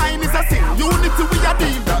 Bad mind is a sin. Unity we a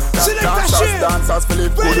deal. Dancers feel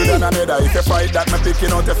it good than another. If you fight that, me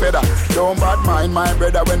picking out a feather. Don't bad mind my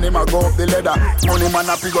brother when them a go up the ladder. Money man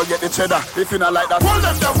up, you go get the cheddar. If you not like that, hold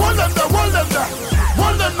them there, hold them there, hold them there.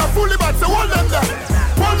 Hold them there, fully bad, so hold them there.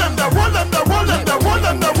 Hold them there, hold them there, hold them there, hold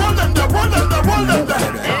them there, hold them there, hold them there, hold them there.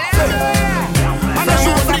 And I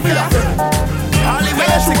show the fear. All the way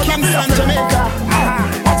to Kingston, Jamaica.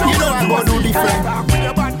 You know I'm gonna do different.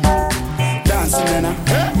 Dancing,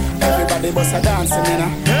 everybody bust a dancing,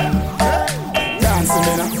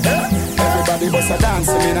 dancing, everybody bust a dance,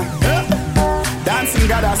 me now. Dancing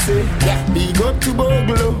God I say, big up to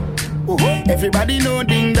Boglo. Everybody know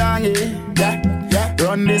ding dong, yeah.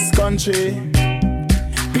 Run this country.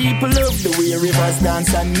 People love the way rivers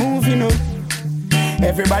dance and move, you know.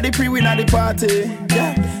 Everybody pre-win at the party,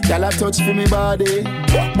 yeah. Y'all a touch for me body.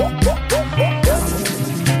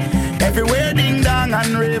 Everywhere ding dong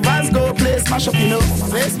and rivers go, play smash up, you know.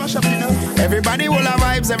 Play smash up, you know. Everybody will have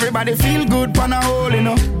vibes, everybody feel good, pan a hole, you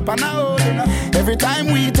know. Pan a hole, you know. Every time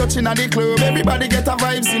we touching at the club, everybody get a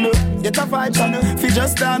vibes, you know. Get a vibes, you know. Fi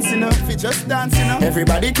just dance, you know. Fi just dance, you know.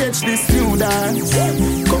 Everybody catch this new dance.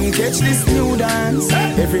 Come catch this new dance.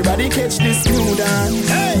 Everybody catch this new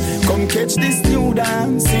dance. Come catch this new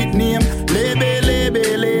dance. It name Lebe,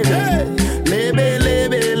 Lebe, Lebe. Lebe,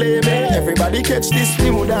 Lebe, Lebe. Everybody catch this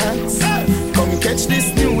new dance. Come catch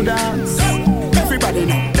this new dance. Everybody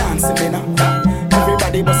now dancing me now.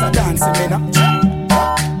 Everybody bust a dancing me now.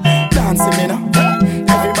 Dancing me now.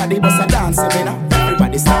 Everybody bust a dancing me now.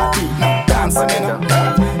 Everybody start beat now. Dancing me now.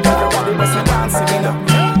 Everybody bust a dancing me now.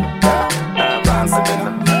 Dancing me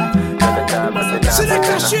now.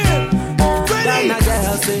 Selectashane. Ready? That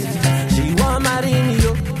girl say she want marry me,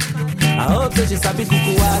 yo. I hope that she sabi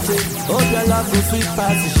kukuwate. Hope your love go sweet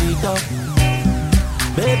past the sheet up.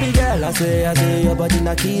 Baby girl, I say your body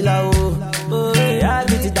na killer, oh. Oh, yeah, I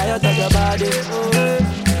beat it out of your body,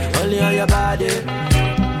 oh, only on your body.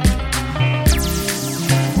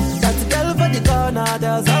 That's the girl for the corner,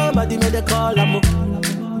 there's somebody made a call, I'm up.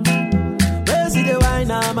 Where see the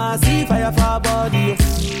wine, I see fire for her body,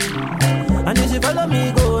 oh. And if she follow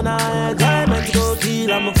me, go now, enjoyment go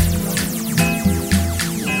kill, I'm up.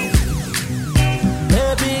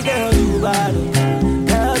 Baby girl, you bad,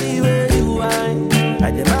 girl, the way you whine. I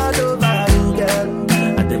demand over you, girl.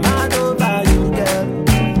 I demand over you, girl.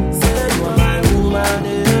 Say you are my woman,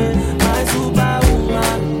 my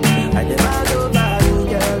superwoman. I demand over you,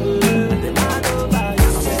 girl. I demand over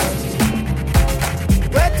you, girl.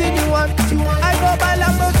 What do you want? I go buy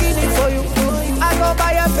Lamborghini for you. I go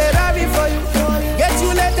buy a Ferrari for you. Get you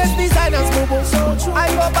latest designers, boo. I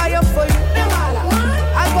go buy them for you.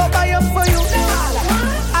 I go buy them for you.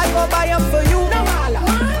 I go buy them for you.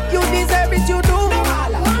 You deserve it, you do.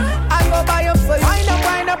 I go buy them for you.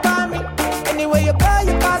 Wind up on me. Anyway you go,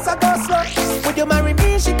 you pass, I go slow. Would you marry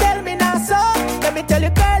me? She tell me now so. Let me tell you,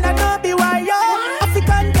 girl, I know be why yo.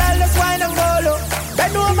 African girl, let's wine and go low.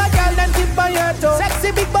 Bend over, girl, then tip on your toe.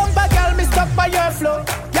 Sexy big bumper, girl, me stuck by your flow.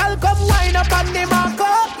 Girl, come wine up on the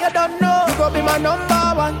marco. You don't know. You go be my number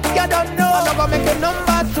one. You don't know. I'm not gonna make you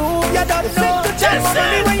number two. You don't know. Tell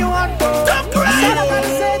me when you want to. Don't cry.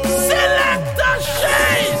 Selectashane.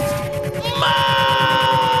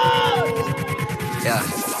 Yeah,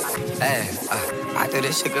 hey, I do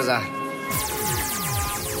this shit cause I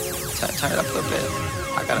turn it up a little bit.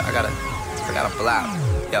 I gotta pull out.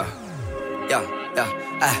 Yo,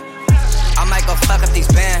 I might go fuck up these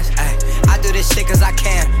bands. I do this shit cause I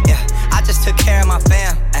can. Yeah, I just took care of my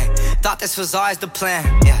fam. Thought this was always the plan.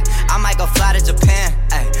 Yeah, I might go fly to Japan.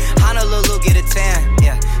 Honolulu, get a tan.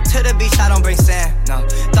 Yeah, to the beach I don't bring sand. No,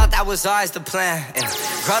 thought that was always the plan. Yeah,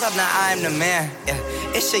 grown up now I am the man. Yeah,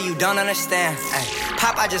 it's shit you don't understand.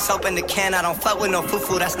 Pop, I just opened the can. I don't fuck with no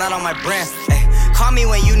foo-foo, that's not on my brand. Call me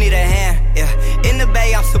when you need a hand. Yeah, in the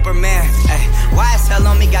Bay I'm Superman. YSL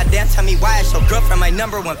on me, goddamn, tell me why it's your girlfriend, my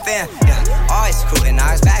 #1 fan. Yeah, always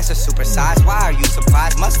scrutinized, bags are supersized. Why are you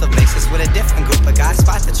surprised? Must have mixed this with a different group of guys.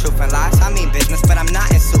 Spot the truth and lies. I mean business, but I'm not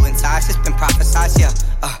in suit and ties. It's been prophesized, yeah.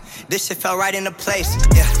 This shit fell right into place.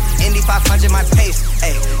 Yeah, Indy 500 my pace.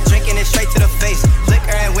 Ay, drinking it straight to the face.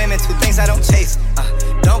 Liquor and women, two things I don't chase.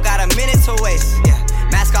 Don't got a minute to waste. Yeah,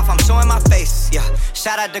 mask off, I'm showing my face. Yeah,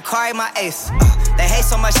 shout out to Kari, my ace. They hate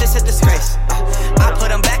so much, it's a disgrace. I put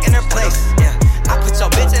them back in their place. Yeah, I put your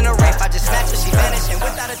bitch in a rape. I just snatched her, she vanished and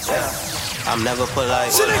without a trace. I'm never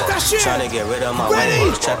polite. Trying to get rid of my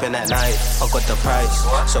woes. Trapping at night. Fuck with the price.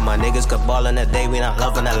 So my niggas could ball in the day. We not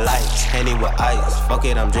loving the lights. Henny with ice. Fuck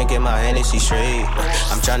it, I'm drinking my Hennessy straight.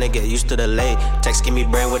 I'm trying to get used to the late. Text give me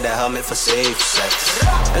brain with the helmet for safe sex.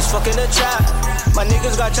 It's fucking the trap. My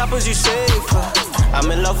niggas got choppers, you safe. I'm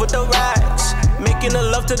in love with the racks. Making the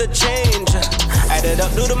love to the change. Add it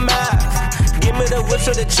up, do the math. Give me the whips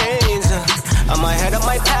or the chains. I might head up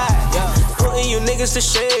my path. Putting you niggas to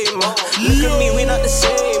shame. Look at me, we not the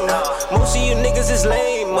same. Most of you niggas is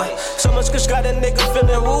lame. So much kush got a nigga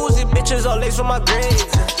feeling woozy. Bitches all laced from my grave.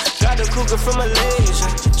 Got a cougar from Malaysia.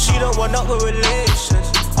 She don't want up with relations.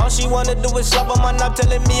 All she wanna do is slap on my knob,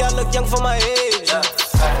 telling me I look young for my age.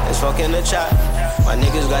 It's fucking the trap. My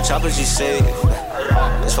niggas got choppers, you safe.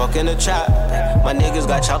 It's fucking the trap. My niggas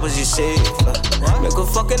got choppers, you see. Make a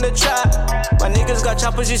fuck in the trap. My niggas got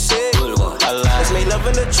choppers, you see. Let's make love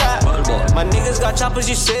in the trap. My niggas got choppers,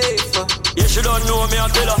 you see. You should don't know me a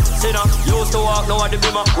killer. Sinner, used to walk, now I the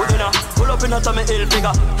bimmer. Winner, pull up in a Tommy Hill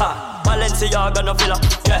figure. Ha. Balenciaga no filler,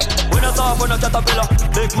 yeah. We not talk, we no caterpillar.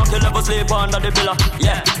 Big Mac, you never sleep under the pillar,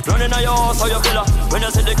 yeah. Running on your house, how you killer. When you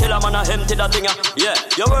see the killer, man, I empty that thing, yeah.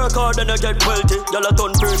 You work hard, then you get wealthy. Y'all a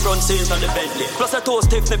turn free front seat on the Bentley. Plus a two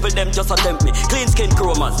stiff nipple, them just attempt me. Clean skin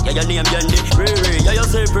chromas, yeah, your name Yendi. Riri, yeah, you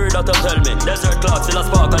say free, that tell me. Desert clock, still a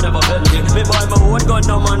spark, I never bend me. Me buy my own gun,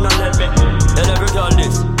 no man, no let me. Tell every girl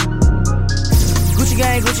this. Gucci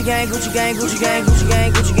gang, Gucci gang, Gucci gang, Gucci gang, Gucci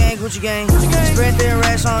gang, Gucci gang, Gucci gang. Spread thin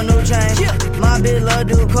racks on new chain. My bitch love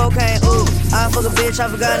do cocaine. Ooh, I fuck a bitch, I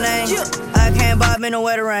forgot name. I can't buy me no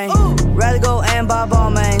wetter rain. Rather go and buy ball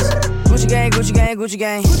mains. Gucci gang, Gucci gang, Gucci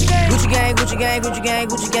gang. Gucci gang, Gucci gang, Gucci gang,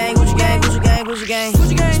 Gucci gang, Gucci gang, Gucci gang,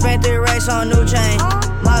 Gucci gang. Spent 3 racks on new chain.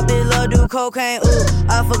 My bitch love do cocaine. Ooh,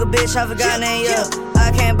 I fuck a bitch, I forgot name. Yeah,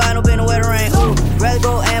 I can't buy no bitch no wetter rain. Ooh, rather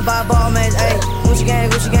go and buy ball mains. Ayy, Gucci gang,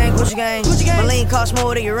 Gucci gang, Gucci gang. My lean cost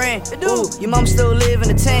more than your rent. Ooh, your mom still live in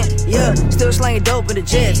the tent. Yeah, still slanging dope in the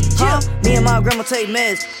jets. Huh? Me and my grandma take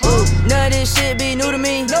meds. Ooh, none of this shit be new to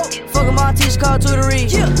me. Fuck a my teacher called tutory.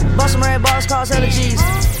 Bought some red balls, cost hella G's.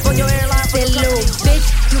 Fuck your airline for the little bitch.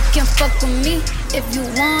 You can fuck with me if you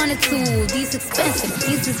wanted to. These expensive,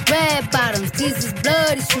 these is red bottoms, these is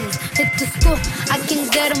bloody shoes. Hit the school, I can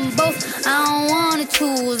get them both. I don't wanna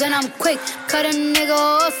choose, and I'm quick, cut a nigga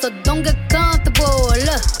off, so don't get comfortable.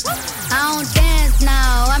 Look, I don't dance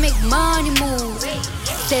now, I make money move.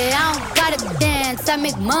 Say I don't gotta dance, I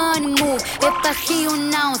make money move. If I see you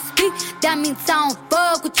now speak, that means I don't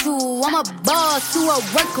fuck with you. I'm a boss, you a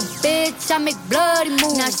worker, bitch. I make bloody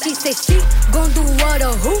moves. Now she say she gon' do what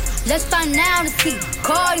or who? Let's find out and see.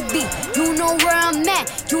 Cardi B, you know where I'm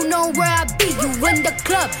at, you know where I be. You in the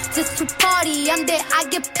club just to party. I'm there, I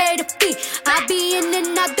get paid a fee. I be in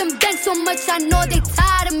and out them banks so much, I know they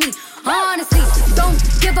tired of me. Honestly, don't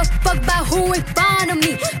give a fuck about who in front of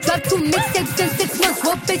me. Drop 2 mixtapes in 6 months.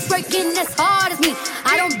 What bitch working as hard as me?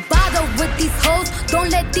 I don't bother with these hoes. Don't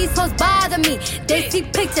let these hoes bother me. They see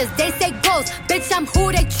pictures, they say ghosts. Bitch, I'm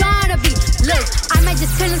who they tryna be. Look, I might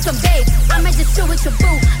just chill in some babe. I might just chill with your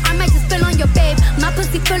boo. I might just spill on your babe. My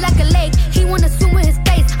pussy feel like a lake. He wanna swim with his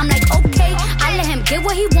face. I'm like, okay. I let him get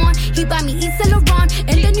what he want. He buy me East Saint Laurent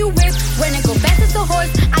and the new whip. When it go fast as a horse,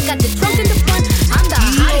 I got the trunk in the front. I'm the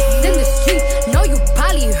hottest in the street. Know you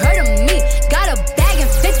probably heard of me. Got a bag and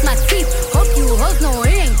fix my teeth. Hope you hoes know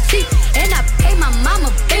it ain't cheap. And I pay my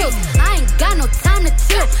mama bills. I ain't got no time to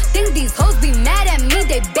chill. Think these hoes be mad at me.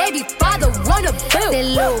 They baby father wanna build. That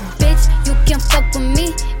little bitch, you can fuck with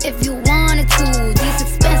me if you wanted to. These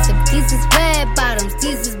expensive, these is red bottoms,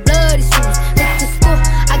 these is bloody shoes. Hit the school,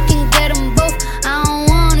 I can get them both. I don't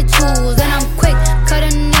wanna choose, and I'm quick, cut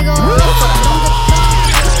a nigga off.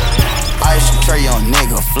 Ice tray on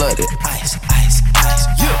nigga flooded. Ice, ice, ice.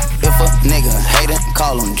 Yeah. If a nigga hatin',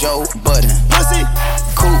 call him Joe Budden. Pussy.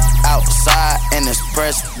 Cool outside and it's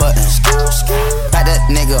press button. Got that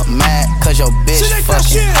nigga mad cause your bitch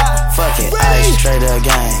fucking. Fuck it, ice trader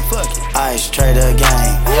gang. Ice trader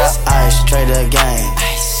gang. Ice trader gang.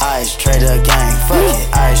 Ice trader gang. Fuck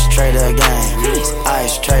it, ice trader gang.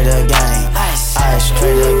 Ice trader gang. Ice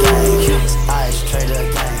trader gang. Ice trader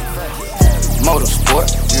gang. Motorsport,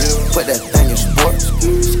 put that thing in sports.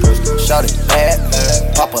 Shout it bad,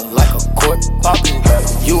 pop it like a court.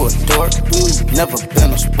 You a dork, never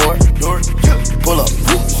been a sport. Pull up,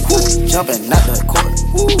 jumping out the court.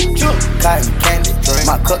 Cotton candy,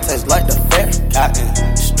 my cup tastes like the fair.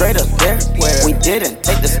 Straight up there, we didn't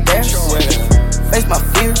take the stairs. Face my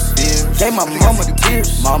fears, gave my mama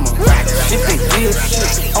tears. She big deal,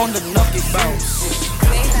 on the knuckle bounce.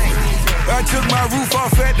 I took my roof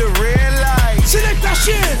off at the red light.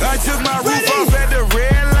 Selectashane. I took my roof off at the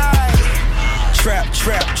red light. Trap,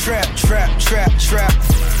 trap, trap, trap, trap, trap.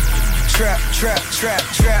 Trap, trap, trap,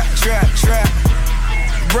 trap, trap, trap.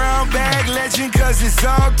 Brown bag legend cause it's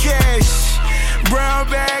all cash. Brown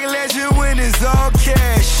bag legend when it's all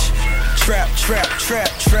cash. Trap, trap, trap,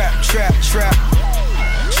 trap, trap, trap.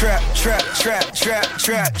 Trap, trap, trap, trap,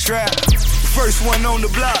 trap, trap. First one on the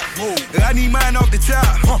block. I need mine off the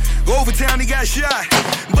top. Overtown he got shot,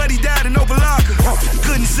 but he died in open locker.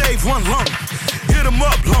 Couldn't save one lump. Hit him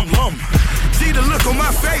up, lump. See the look on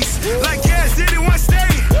my face, like Cass did in one state.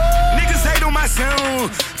 Niggas hate on my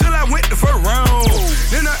sound till I went the first round.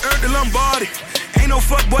 Then I earned the Lombardi. Ain't no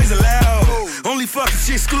fuck boys allowed. Only fucking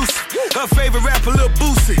shit exclusive. Her favorite rapper, Lil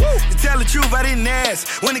Boosie. To tell the truth, I didn't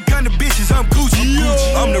ask. When it come to bitches, I'm Gucci.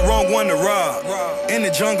 I'm the wrong one to rob. In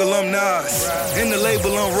the jungle, I'm Nas. In the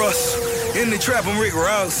label, I'm Russ. In the trap, I'm Rick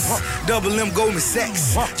Ross. Double M Goldman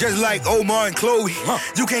Sachs. Just like Omar and Chloe.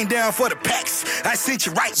 You came down for the packs. I sent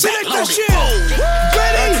you right back. I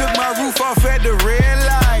took my roof off at the red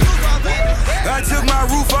light. I took my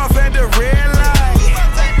roof off at the red light.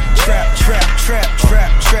 Trap, trap, trap,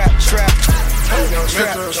 trap, trap, trap.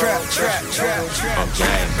 Trap, trap, trap, trap. I'm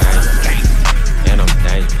gang, man. And I'm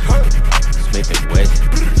dangerous. Smith and Wesson.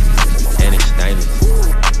 And it's stainless.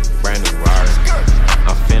 Brand new Rari.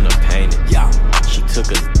 I'm finna paint it. She took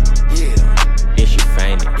a and she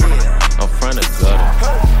fainted. I'm front of gutter.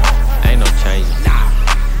 Ain't no changing.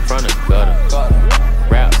 Front of gutter.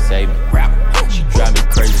 Rap save me. She drive me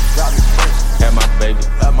crazy. Have my baby.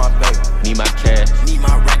 Need my cash. Need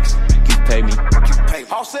my racks. You pay me.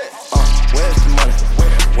 All set. Where's the money?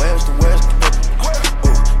 Where's the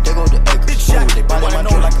they go the acres. Big shot. They body my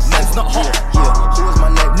know like a man's not hot. Yeah, who is my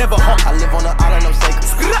neighbor? Never hot. I live on the island of sacred.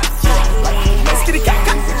 Let's get it,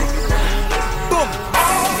 boom.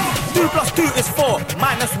 2 + 2 is 4.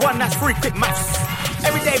 -1, that's 3. Quick maths.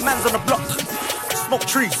 Everyday man's on the block. Smoke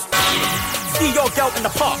trees. See your girl in the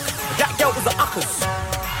park. That girl was the uckers.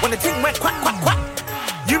 When the thing went quack, quack, quack,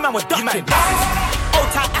 you man were ducking. Hold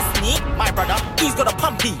tight, Asni, my brother. He's got a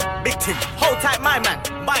pumpy. Big thing. Hold tight, my man.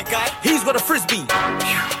 My guy. He's got a frisbee.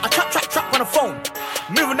 I trap on the phone.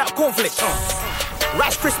 Moving that cornflake.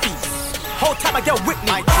 Rice Krispies. Hold tight, my girl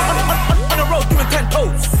Whitney. On the road doing 10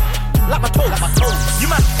 toes. Like my toes. You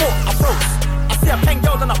man fought, I froze. I see a pen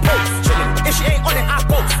girl and I pose. Chilling. If she ain't on it, I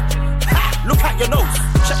ghost. Look at your nose.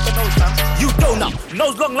 Check the nose, man. You donut.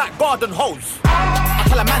 Nose long like garden hose. I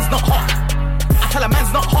tell a man's not hot. I tell a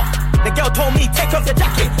man's not hot. The girl told me, take off your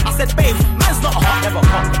jacket. I said, babe, man's not hot, never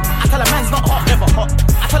hot. I tell a man's not hot, never hot.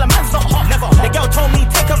 I tell a man's not hot, never hot. The girl told me,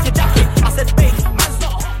 take off your jacket. I said, babe, man's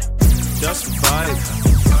not hot. That's a vibe.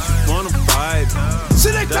 Wanna vibe.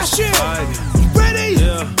 Selectashane. Ready?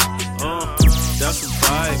 Yeah. That's a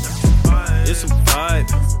vibe. It's a vibe.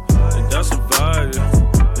 And that's a vibe.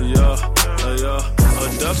 Yeah.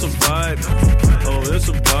 That's a vibe. Oh, it's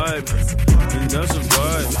a vibe. And that's a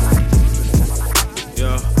vibe.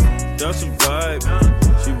 Yeah. That's a vibe.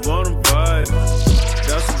 She wanna vibe.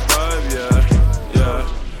 That's a vibe,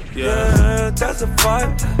 yeah, that's a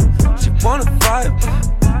vibe. She wanna vibe.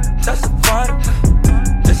 That's a vibe.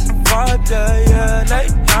 It's a vibe, yeah,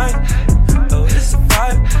 late night. Oh, it's a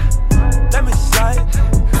vibe. Let me slide.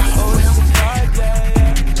 Oh, it's a vibe,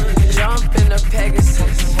 yeah. Jump in the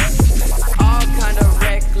Pegasus. All kind of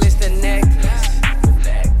reckless, the necklace.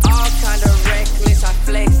 All kind of reckless, I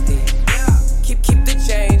flexed it. Keep the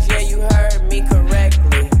change, yeah, you heard me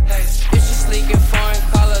correctly. If she sleek and foreign,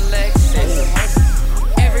 call Alexis.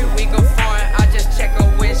 Every week I'm foreign, I just check a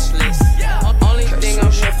wish list. Only thing I'm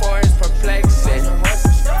here for is perplexing.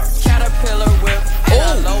 Caterpillar whip, and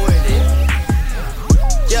I lowered it.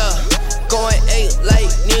 Yeah, going 8 like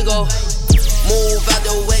nigga. Move out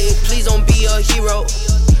the way, please don't be a hero.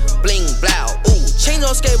 Bling, blow, ooh, change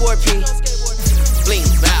on skateboard P. Bling,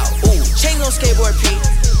 blow, ooh, change on skateboard P.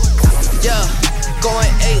 Yeah,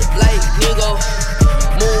 going 8 like nigga.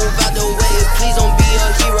 Move out the way, please don't be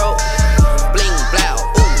a hero. Bling, blow,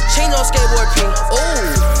 ooh, change on skateboard P.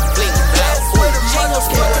 Ooh, bling, blow, ooh, change on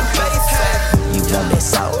skateboard P. You want me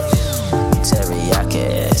south,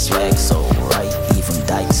 teriyaki, swag so right. Even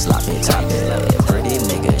dyke, sloppy, top it. Pretty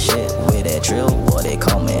nigga shit with that drill, what they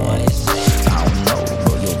call me. I don't know,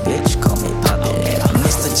 but your bitch call me poppin'.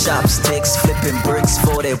 Mr. Chopsticks, flipping bricks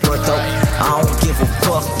for that work out. I don't give a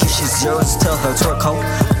fuck if she's yours, tell her twerk out.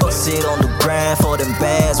 Bust it on the ground for them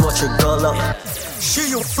bags, watch her girl up.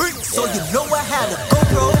 She a freak, so you know I had to go,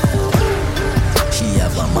 bro. She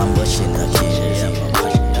have a man, but she not kid.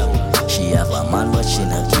 She have a man, but she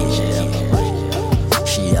not kid.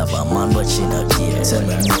 She have a man, but she not kid. Tell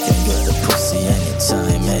me you can get the pussy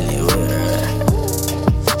anytime, anywhere.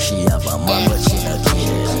 She have a man, but she not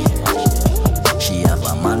kid. She have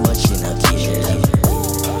a man, but she not kid.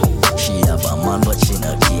 She have a man, but she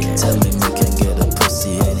not kid. Tell me you can get a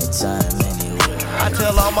pussy anytime, anywhere. I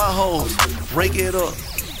tell all my hoes, break it up,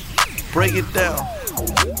 break it down,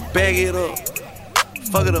 bag it up,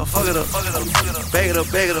 fuck it up, fuck it up, fuck it up, bag it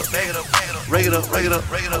up, bag it up, bag it up, rake it up, rake it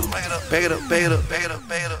up, rake it up, bag it up, bag it up, bag it up, bag it up,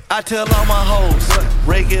 bag it up. I tell all my hoes,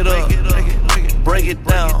 break it up, break it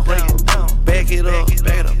down, bag it up,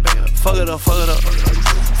 fuck it up, fuck it up,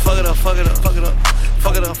 fuck it up, fuck it up, fuck it up,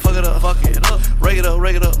 Fuck it up, fuck it up, fuck it up. Rake it up,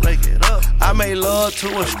 rake it up, rake it up. I made love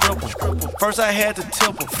to a stripper. First I had to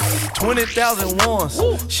tip her 20,000 once.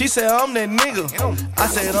 She said I'm that nigga. I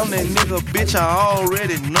said I'm that nigga, bitch. I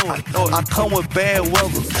already know it. I come with bad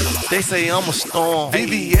weather. They say I'm a storm.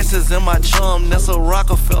 VVS is in my chum. That's a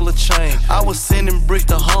Rockefeller chain. I was sending bricks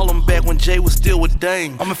to Harlem back when Jay was still with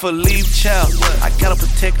Dame. I'm in for leave child. I got a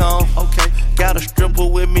protect on. Okay. Got a stripper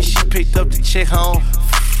with me. She picked up the check home.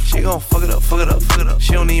 She gon' fuck it up, fuck it up, fuck it up.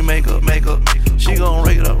 She don't need makeup. She gon'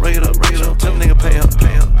 rake it up, rake it up, rake it up. Tell the nigga pay up.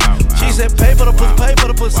 She said pay for the pussy, pay for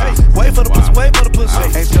the pussy. Wait for the pussy, wait for the pussy.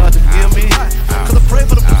 Ain't God to give me, cause I pray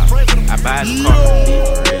for the pussy, pray for the pussy. I buy the car with the bitch,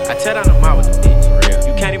 for real. I tear down the mall with the bitch, for real.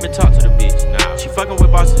 You can't even talk to the bitch, nah. She fucking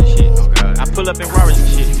with bosses and shit. I pull up in Rarers and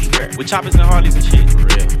shit, with choppers and Harleys and shit, for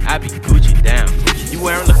real. I be Gucci down, you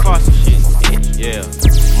wearing Lacoste and shit, yeah.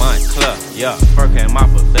 Montclair, yeah. Hurricane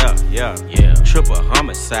Mopper there, yeah. Triple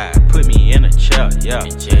homicide, put me in a chair, yeah.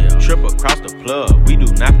 Triple across the plug, we do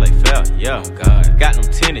not play fair, yeah. Got them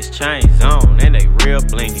tennis chains on, and they real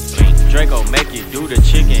blingy. Draco make you do the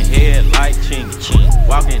chicken head like chingy.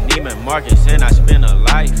 Walking Neiman Marcus, and I spend a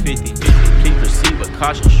life 50. Please proceed with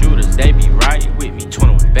caution, shooters, they be right with me.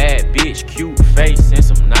 21 bad bitch, cute face, and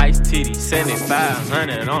some nice titties.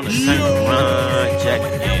 7,500 on the Saint Laurent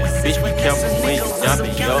jacket. Bitch, be careful when you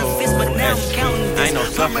jumping, yo. Ain't no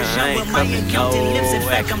sucker, I ain't cuffing, no.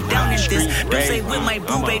 I'm down in this. Don't say with my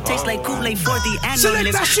boo babe, tastes like Kool-Aid for the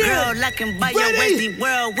analyst. Girl, I can buy your Westy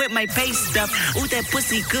world with my pay stuff. Ooh, that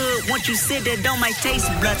pussy good. Once you sit it on my taste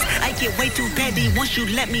buds, I get way too petty once you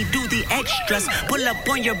let me do the extras. Pull up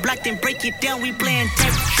on your block, then break it down. We playing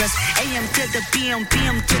Tetris. AM to the PM,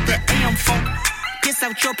 PM to the AM funk. Piss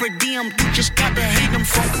out your per diem, you just gotta hate them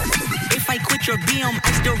folk. If I quit your BM,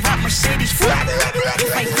 I still rock Mercedes folk.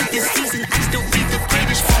 If I quit this season, I still be the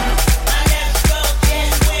greatest folk.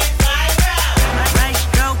 Right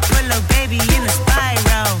stroke, put a baby in a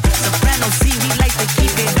spiral. Soprano C, we like to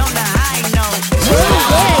keep it on the high note.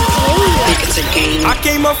 I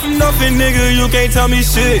came up from nothing, nigga, you can't tell me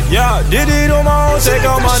shit, yeah. Did it on my own, check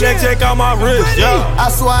out my neck, check out my wrist, yeah. I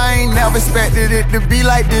swear I ain't never expected it to be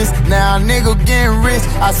like this. Now a nigga getting rich,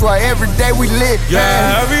 I swear every day we lit,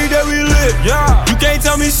 yeah. Every day we lit, yeah. You can't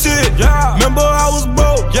tell me shit, yeah. Remember I was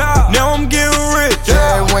broke, yeah. Now I'm getting rich,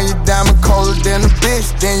 yeah. When you diamond colder than a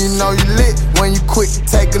bitch, then you know you lit. When you quick to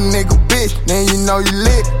take a nigga bitch, then you know you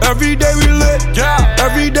lit. Every day we lit, yeah.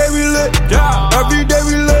 Every day we lit, yeah. Every day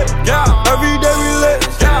we lit, yeah. Every day we lit,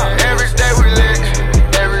 yeah. Every day we lit,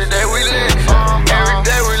 every day we lit, every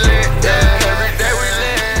day we lit, yeah. Every day we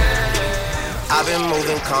lit. I've been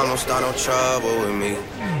moving calm, don't start no trouble with me.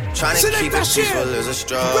 Trying to keep it peaceful is a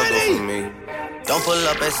struggle for me. Don't pull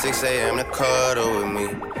up at 6 a.m. to cuddle with me.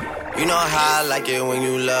 You know how I like it when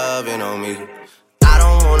you loving on me. I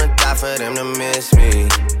don't wanna die for them to miss me.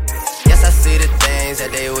 Yes, I see the things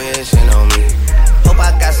that they wishing on me. Hope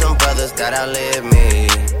I got some brothers that outlive me.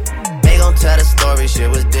 They gon' tell the story, shit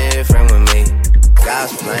was different with me.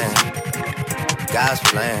 God's plan, God's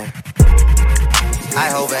plan. I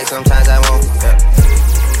hold back, sometimes I won't, yeah.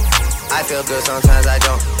 I feel good, sometimes I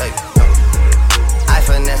don't, hey, no. I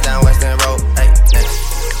finesse down Western Road, hey,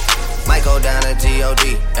 next. Might go down to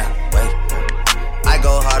G.O.D., yeah, wait. I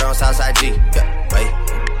go hard on Southside G, yeah, wait.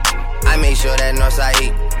 I make sure that Northside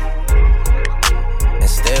eat. And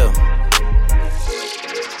still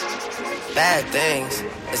bad things.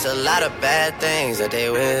 It's a lot of bad things that they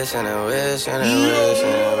wish and they wish and they wish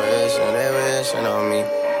and they wish and they wishing on me.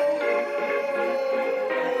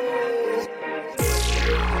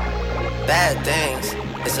 Bad things.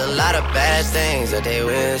 It's a lot of bad things that they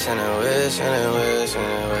wish and they wish and they wish and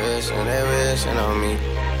they wish and they wishing on me.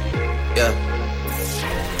 Yeah.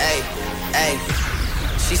 Hey, hey.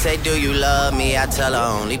 She say, do you love me? I tell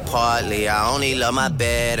her only partly. I only love my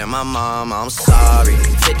bed and my mom, I'm sorry.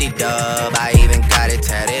 50 dub, I even got it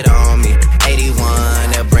tatted on me.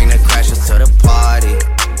 81, they'll bring the crashers to the party.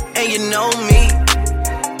 And you know me,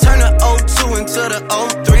 turn the 02 into the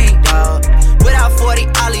 03, dawg. Without 40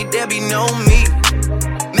 Ollie, there be no me.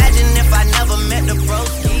 Imagine if I never met the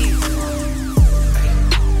broskies.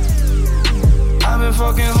 I've been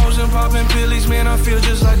fucking hoes and popping pillies, man, I feel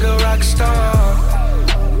just like a rock star.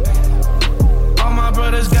 All my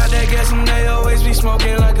brothers got that gas and they always be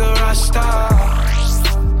smoking like a rock star.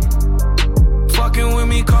 Fucking with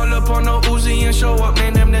me, call up on the Uzi and show up,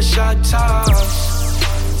 man, them the shot tops.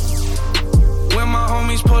 When my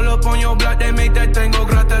homies pull up on your block, they make that thing go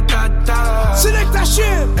grata-ta-ta.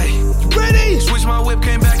 Selectashane, hey, you ready? Switch my whip,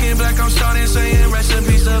 came back in black, I'm starting saying rest in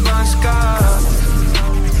peace to Bon Scott.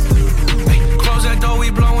 Hey, close that door, we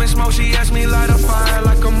blowing smoke, she asked me light a fire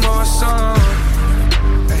like a Marsan.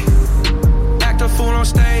 Hey, act a fool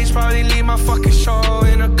bitch probably leave my fucking show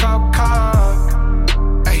in a cop car.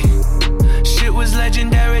 Ay. Shit was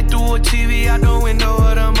legendary through a TV out the window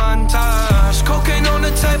of the montage. Cocaine on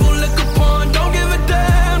the table, liquor porn, don't give a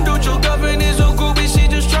damn. Dude, your girlfriend is a groupie, she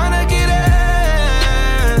just tryna get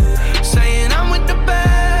in. Saying I'm with the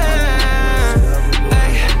band.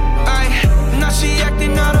 Ay, ay. Now she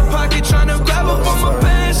acting out of pocket, tryna grab up on my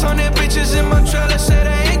pants. On their bitches in my trailer, say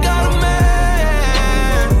they ain't got a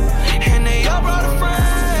man. And they all brought a friend.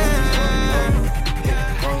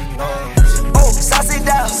 Oh, sauce it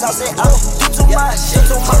down, sauce it up. You too much,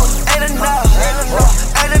 ain't enough,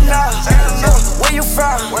 ain't enough. Where you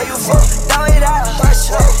from? Throw it out,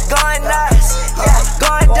 going nuts, yeah,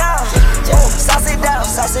 going down. Sauce it down,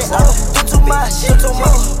 sauce it up. You too much,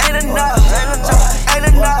 ain't enough, ain't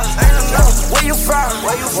enough. Where you from?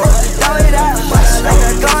 Throw it out,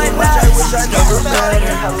 going nuts.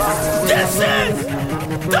 This is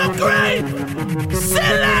the great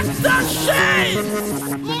selectashane.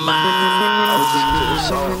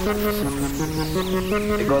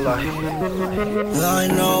 I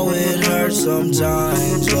know it hurts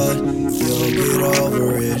sometimes, but you'll get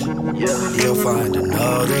over it. You'll find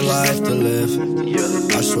another life to live.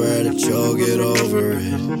 I swear that you'll get over it.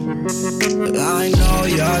 I know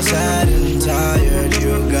you're sad and tired,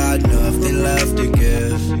 you got nothing left to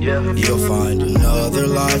give. You'll find another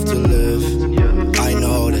life to live. I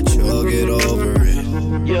know that you'll get over it.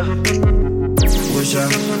 Wish I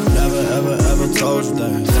never ever told you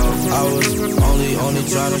things. I was only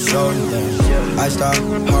trying to show you things. I stopped,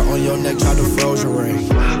 heart on your neck, tried to froze your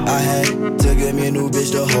ring. I had to get me a new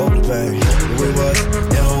bitch to hold the pain. We was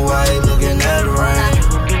in Hawaii looking at the rain.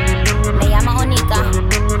 Me llamo Onika.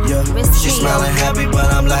 Yeah, she's smiling happy, but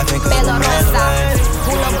I'm laughing cause Pelo I'm rosa, mad.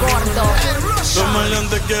 culo gordo. Los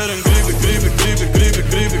maleantes quieren gripe,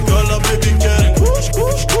 todas las baby quieren kush.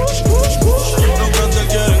 Los cantantes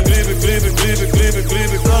quieren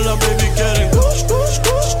gripe, todas las baby quieren kush.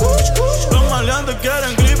 Los maleantes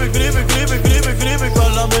quieren gripe,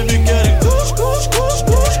 todas las baby quieren kush.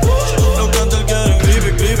 Los cantantes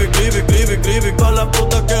quieren gripe, todas las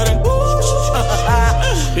putas quieren kush.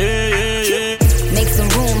 Yeah. Make some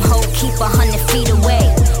room, ho, keep 100 feet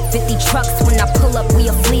away. 50 trucks when I pull up, we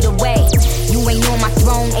a fleet away. You ain't on my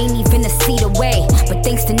throne, ain't even a seat away. But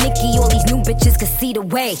thanks to Nikki, all these new bitches can see the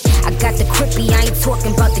way. I got the crippy, I ain't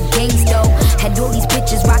talking about the gangs though. Had all these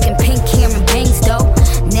bitches rocking pink hair and bangs though.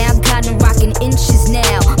 Now I got them rocking inches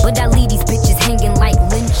now. But I leave these bitches hanging like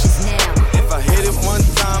lynches now. If I hit it one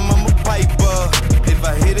time, I'm a piper. If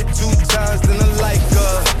I hit it 2 times, then I like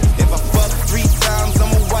her. If I fuck 3 times,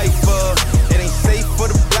 I'm a wiper. It ain't safe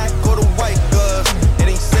for the black or the white girl.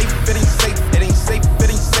 It ain't safe.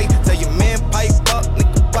 Tell your man pipe up,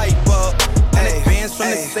 nigga pipe up. And the bands from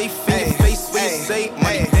the safe in your face when you say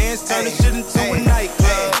money dance, turn the shit into a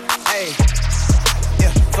nightclub.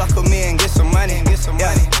 Yeah, fuck with me and get some money.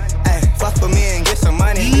 Ay, fuck with me and get some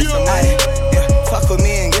money. Yeah, fuck with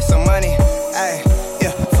me and get some money. Ay,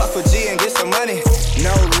 yeah, fuck with G and get some money.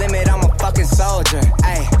 No limit, I'm a fucking soldier.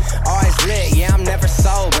 Ay, always lit, yeah, I'm never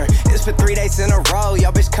sober. It's for 3 days in a row,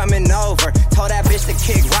 yo bitch coming over. Told that bitch to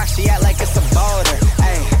kick rock, she act like it's a boulder.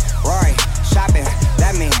 Ay, Rory, shopping,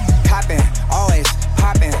 that mean copping, always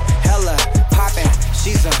popping, hella popping.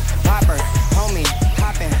 She's a popper, homie,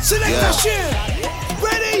 popping. Selectashane,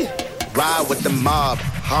 ready? Ride with the mob,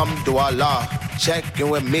 Hamdulillah. Check in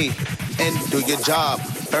with me and do your job.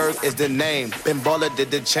 Berg is the name, Bimbola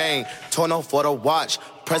did the chain, Tono for the watch.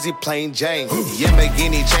 Prezi plain Jane,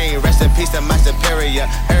 Yamagini chain, rest in peace to my superior.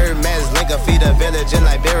 Hermes link a feed a village in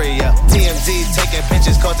Liberia. TMZ taking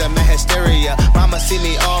pictures, causing my hysteria. Mama see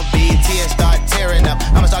me on BT and start tearing up.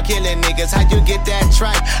 I'ma start killing niggas, how'd you get that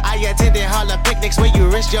tripe? I attended Harlem picnics where you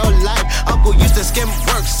risk your life. Uncle used to skim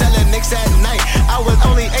work, selling nicks at night. I was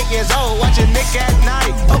only 8 years old, watching Nick at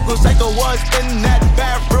night. Uncle Psycho was in that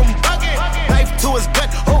bathroom bucket. Knife to his gut,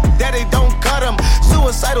 hope daddy don't cut him.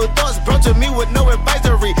 Suicidal thoughts brought to me with no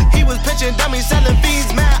advisory. He was pitching dummies, selling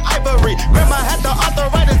fiends, mad ivory. Grandma had the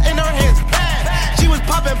arthritis in her hands, bad. She was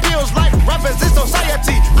popping pills like rappers in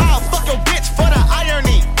society. I'll fuck your bitch for the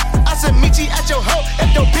irony. I said meet you at your hoe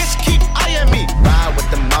if your bitch keep eyeing me. Ride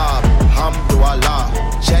with the mob, Hamdulillah.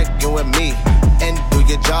 Check in with me and do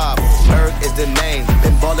your job. Berg is the name,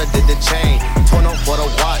 Bimbola did the chain. Tono for the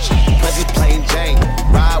watch, Prezi plain Jane.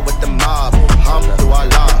 Ride with the mob,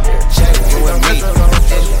 Hamdulillah. Check in with me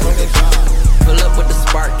and do your job. Pull up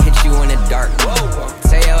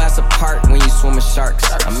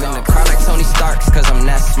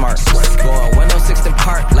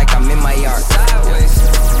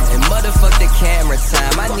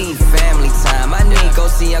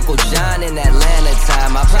see Uncle John in Atlanta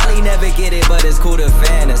time. I probably never get it, but it's cool to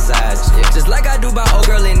fantasize. Just like I do by old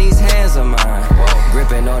girl in these hands of mine.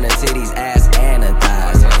 Gripping on the titties, ass and the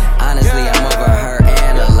thighs. Honestly, I'm over her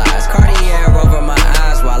analyze. Cartier over my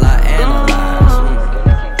eyes while I analyze.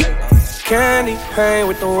 Candy paint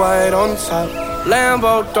with the white on top.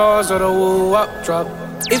 Lambo doors or the woo up drop.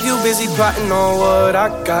 If you busy plotting on what I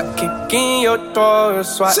got, kick in your door and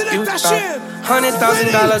swat you top.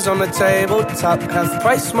 $100,000 on the tabletop. Half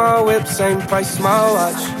price my whip, same price my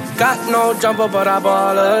watch. Got no jumper, but I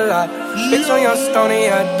ball a lot. Bitch on your stony,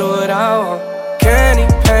 I do what I want. Candy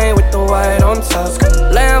paint with the white on top.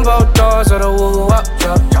 Lambo doors or the woo up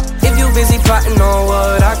drop. If you busy plotting on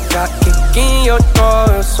what I got, kick in your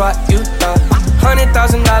door and swat you top.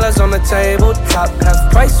 $100,000 on the tabletop.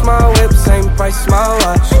 Half price my whip, same price my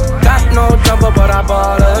watch. Got no jumper, but I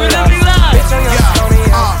ball a lot. Bitch on your stony,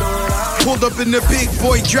 I do. Pulled up in the big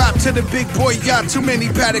boy drop to the big boy yacht. Too many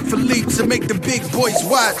Patek Philippe's to make the big boys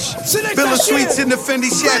watch. Villa Suites in the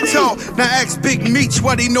Fendi Chateau. Now ask Big Meech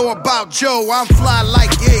what he know about Joe. I'm fly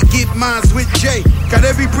like yeah, get mines with Jay. Got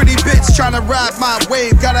every pretty bitch tryna ride my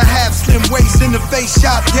wave. Gotta have slim waist in the face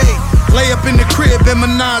shop, yeah. Lay up in the crib and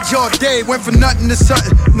menage all day. Went from nothing to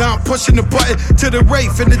something. Now I'm pushing the button to the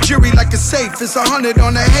Wraith and the jury like a safe. It's 100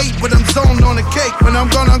 on the hate, but I'm zoned on the cake. When I'm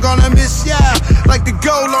gonna miss ya like the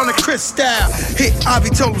gold on a crystal. Hit Ivy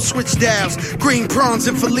told him switch dials. Green prawns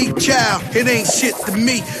and Philippe Chow. It ain't shit to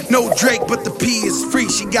me. No Drake, but the P is free.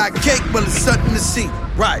 She got cake, well it's something to see.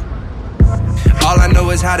 Right. All I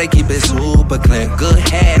know is how they keep it super clear. Good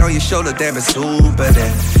head on your shoulder, damn it's super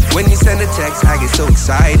there. When you send a text, I get so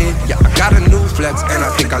excited. Yeah, I got a new flex and I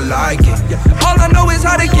think I like it. Yeah. All I know is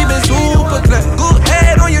how they keep it super clear. Good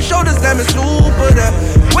head on your shoulders, damn it's super there.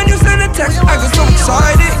 When you send a text, I get so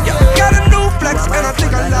excited. Yeah, I got a new flex and I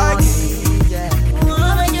think I like it.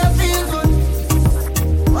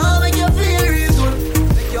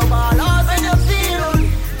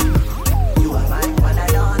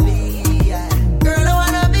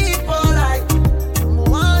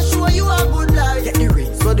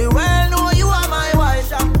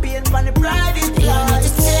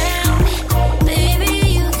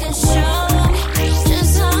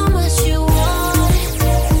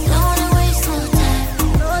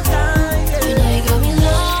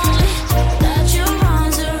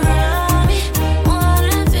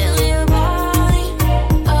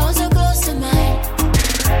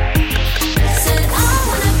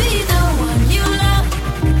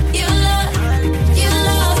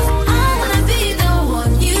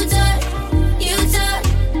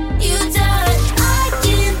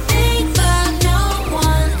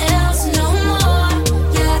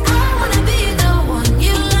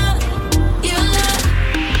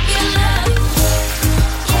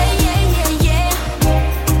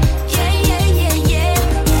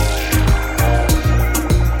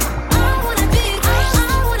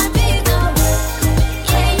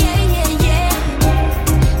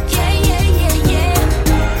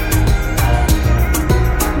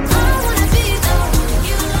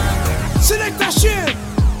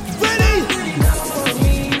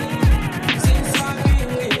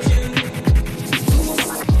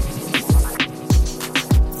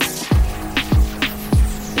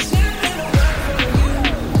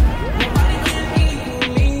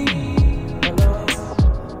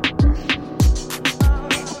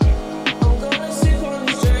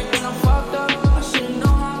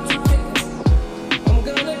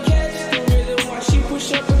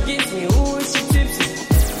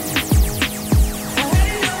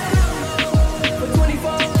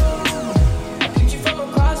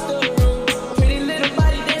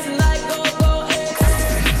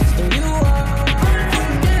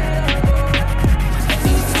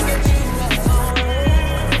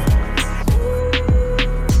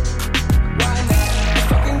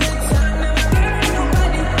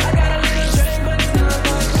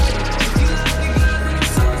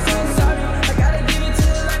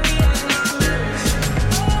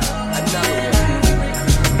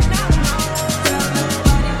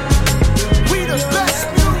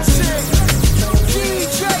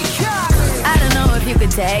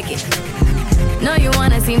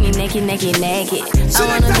 Naked. I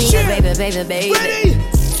wanna be a baby.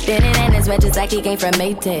 Spinning in his red just like he came from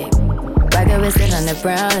Maytag. Rocket with it on the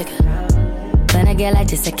brown like. When I get like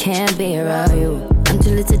this, I can't be around you. I'm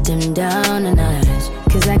too little to dim down the notch.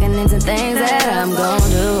 Cause I can into things that I'm gon'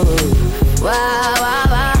 do. Wow, wow,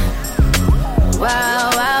 wow. Wow,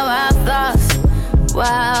 wow, wow, thoughts.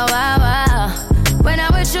 Wow, wow, wow. When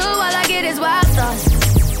I'm with you, all I get is wild thoughts.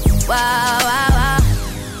 Wow, wow, wow.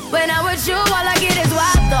 When I'm with you, all I get is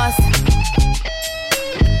wild thoughts.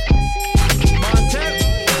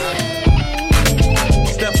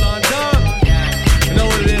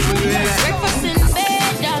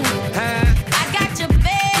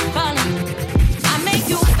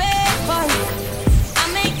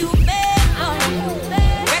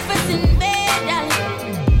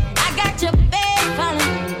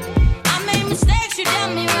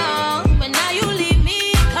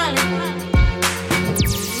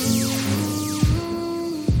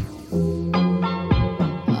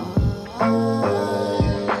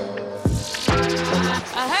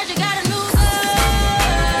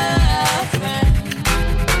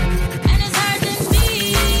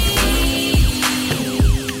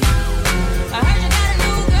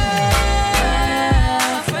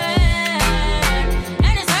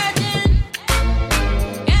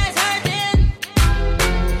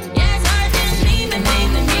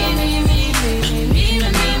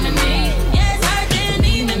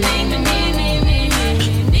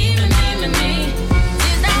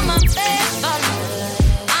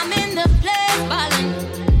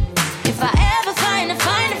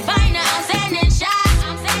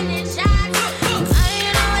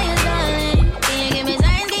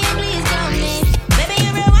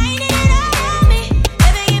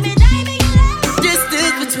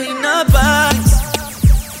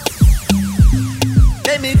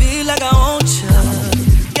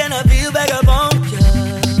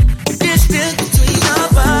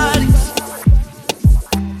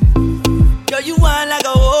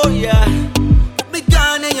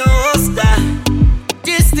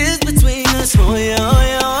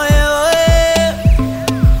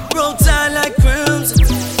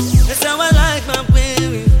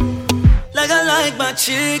 like my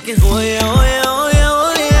chicken. Oh yeah, oh yeah, oh yeah,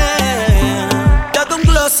 oh yeah. Y'all come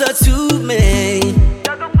closer to me.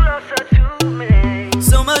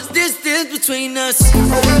 So much distance between us.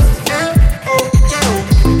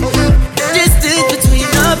 Distance between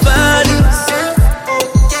our bodies.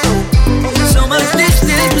 So much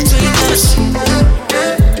distance between us.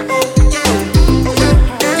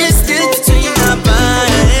 Distance between our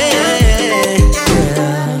bodies.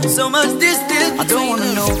 So much distance. I don't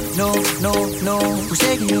wanna know, no, who's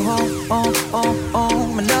taking you home,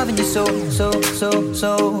 I'm loving you so.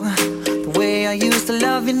 The way I used to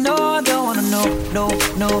love you, no, I don't wanna know,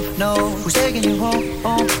 no, who's taking you home,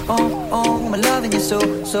 I'm loving you so.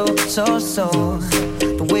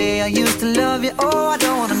 The way I used to love you, oh, I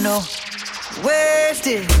don't wanna know.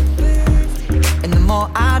 Wasted. And the more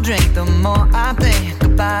I drink, the more I think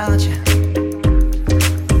about you.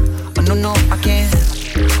 Oh no, I can't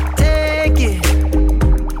take it.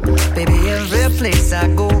 Baby, every place I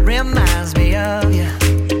go reminds me of you.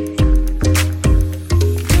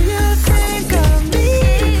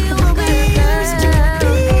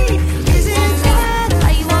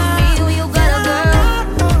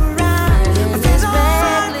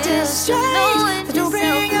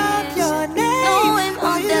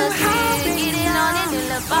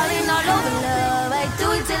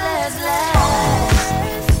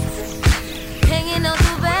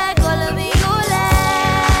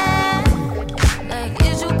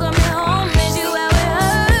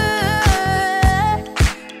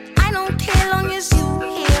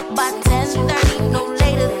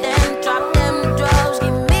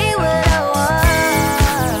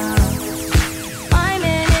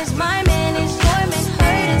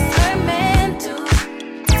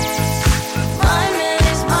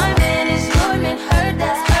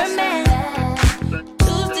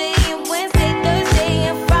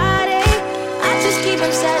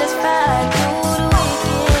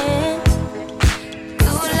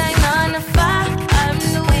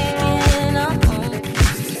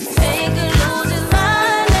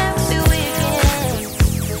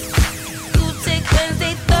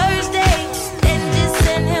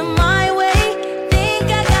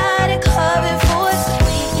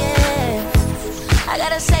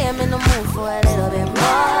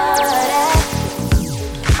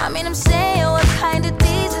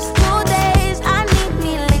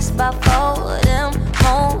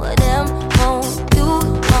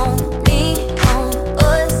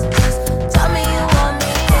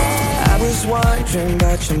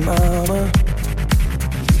 Mama,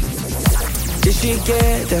 did she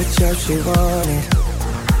get the job she wanted?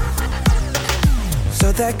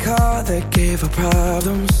 So that car that gave her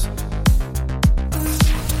problems.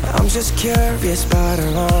 I'm just curious about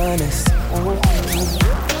her honest.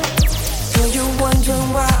 So you're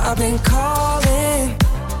wondering why I've been calling,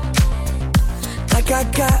 like I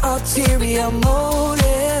got ulterior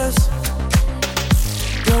motives.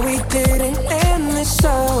 No, we didn't end this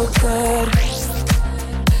so good,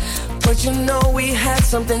 but you know we had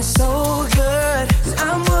something so good.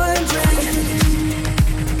 I'm wondering,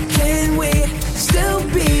 can we still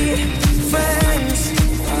be friends?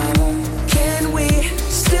 Can we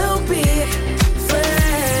still be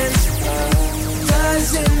friends?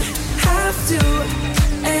 Doesn't have to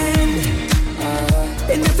end.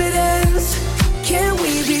 And if it ends, can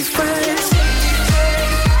we be friends?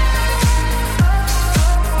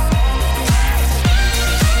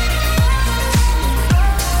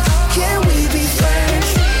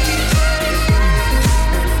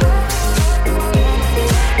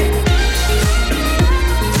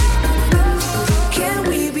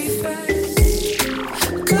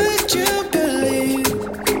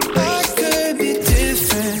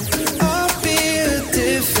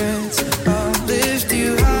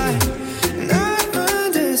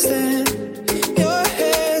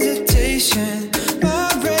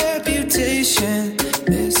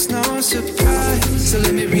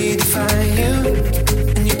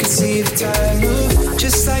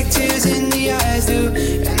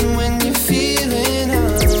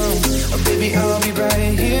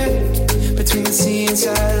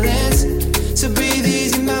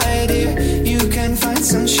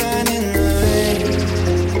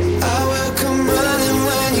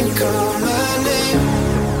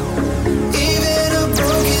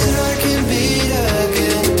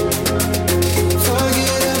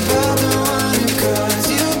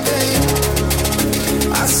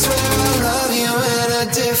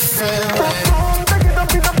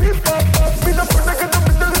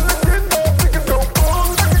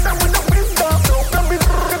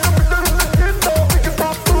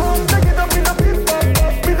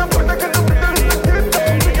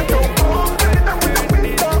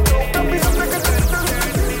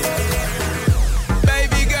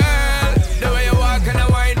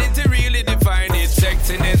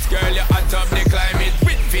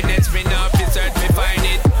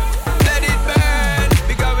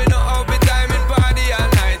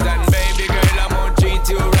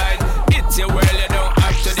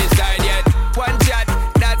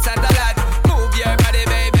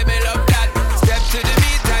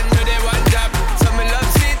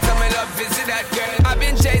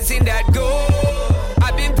 chasing that goal.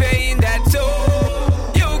 I've been paying that toll.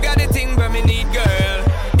 You got the thing but me need, girl.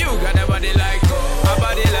 You got a body like a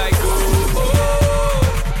body like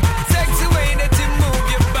sexy way that you move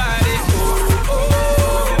your body.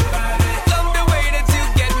 Love the way that you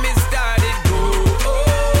get me started.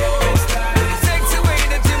 Sexy way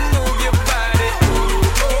that you move your body.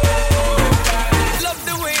 Love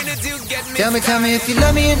the way that you get me. Tell me if you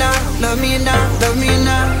love me or not, love me or not, love me or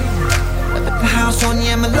not. The house on you,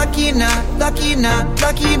 am I lucky or not, lucky or not,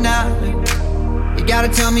 lucky or not? You gotta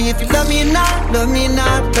tell me if you love me or not, love me or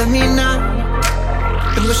not, love me or not.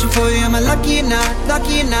 Been wishing for you, am I lucky or not,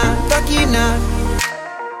 lucky or not, lucky or not?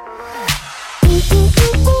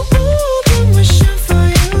 Been wishing for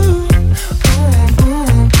you.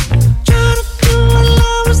 Try to do what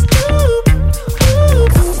I was doing.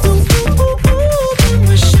 Been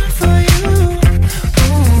wishing for you.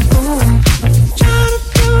 Try to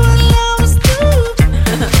do what I was doing.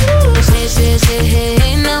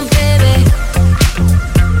 Hey, now, baby.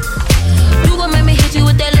 You gon' make me hit you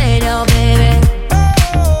with that lay down, baby.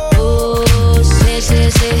 Oh, say,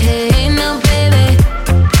 hey, now, baby.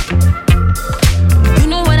 You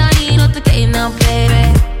know what I need, not the game now, baby.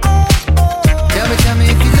 Tell me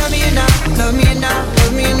if you love me or not, love me or not,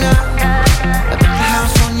 love me or not. The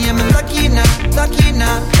house on you, am I lucky or not, lucky or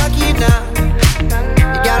not, lucky or not?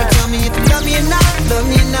 You gotta tell me if you love me or not, love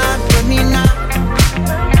me or not, love me or not.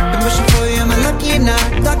 Been wishing for you, am I lucky or not,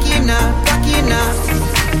 lucky or not, lucky or not?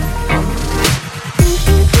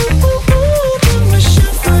 Been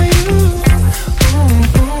wishing for you.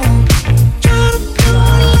 Try to do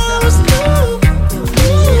what I was doing.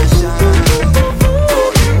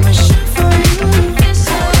 Been wishing for you.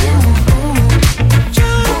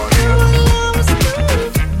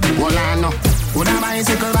 Well, I know. Would a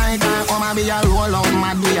bicycle bike and come and be a roll out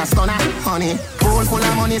mad be a stunner, honey. Pool full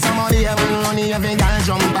of money, somebody have money. Every girl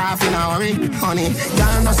jump off in a hurry, honey.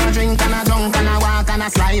 Girl does a drink and a drunk and a walk and a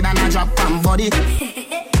slide and a drop on body.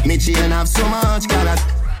 Me chain have so much carrot,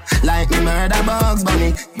 like me murder Bugs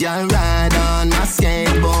Bunny. Girl ride on my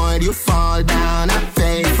skateboard, you fall down, I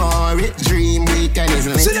pay for it. Dream weekend is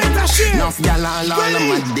lit. Enough y'all all on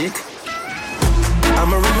my dick.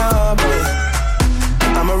 I'm a runner boy.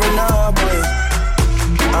 I'm a runner boy.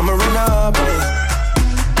 I'm a runner boy.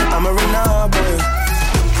 I'm a runner boy.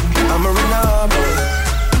 I'm a runner boy.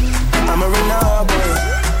 I'm a runner boy.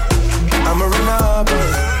 I'm a runner boy.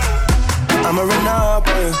 I'm a runner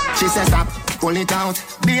boy. She says stop, pull it out.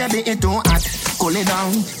 Baby, it too hot. Cool it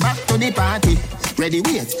down. Back to the party. Ready,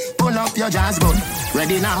 wait. Pull up your jazz gun.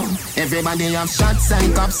 Ready now. Everybody have shots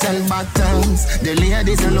and cups and bottles. The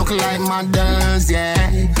ladies look like models,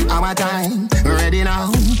 yeah. Our time. Ready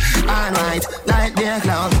now. Alright, like their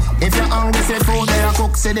cloud. If you're hungry, say food, they a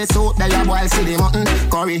cook, say the soup, they a boil, say the mutton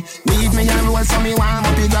curry. Weed me and roll, so me warm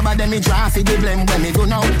up, grab a them, me draft, the blame when me do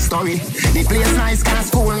now story. The place nice, cause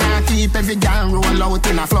school now keep every girl roll out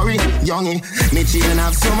in a flurry. Youngie, me chain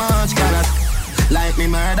have so much carrot, like me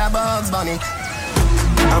murder Bugs Bunny.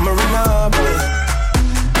 I'm a runner boy.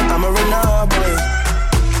 I'm a runner boy.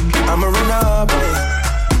 I'm a runner boy.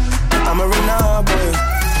 I'm a runner boy.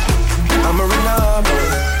 I'm a runner boy.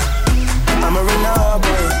 I'm a runner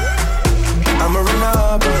boy. I'm a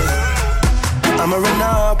runner boy. I'm a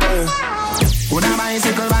runner boy. Would a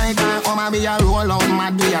bicycle bike and come and be a roll out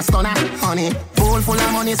mad be a stunner, honey. Pool full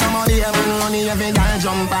of money, somebody have money. Every girl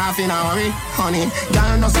jump off in a hurry, honey.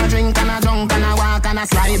 Girl does a drink and a drunk and a walk and a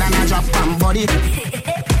slide and a drop on body.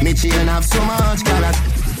 Me chain have so much carrot,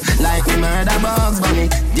 like me murder Bugs Bunny.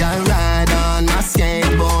 Girl ride on my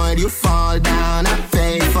skateboard, you fall down, I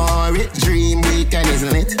pay for it. Dream weekend is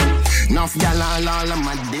lit. Enough y'all all on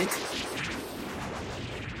my dick.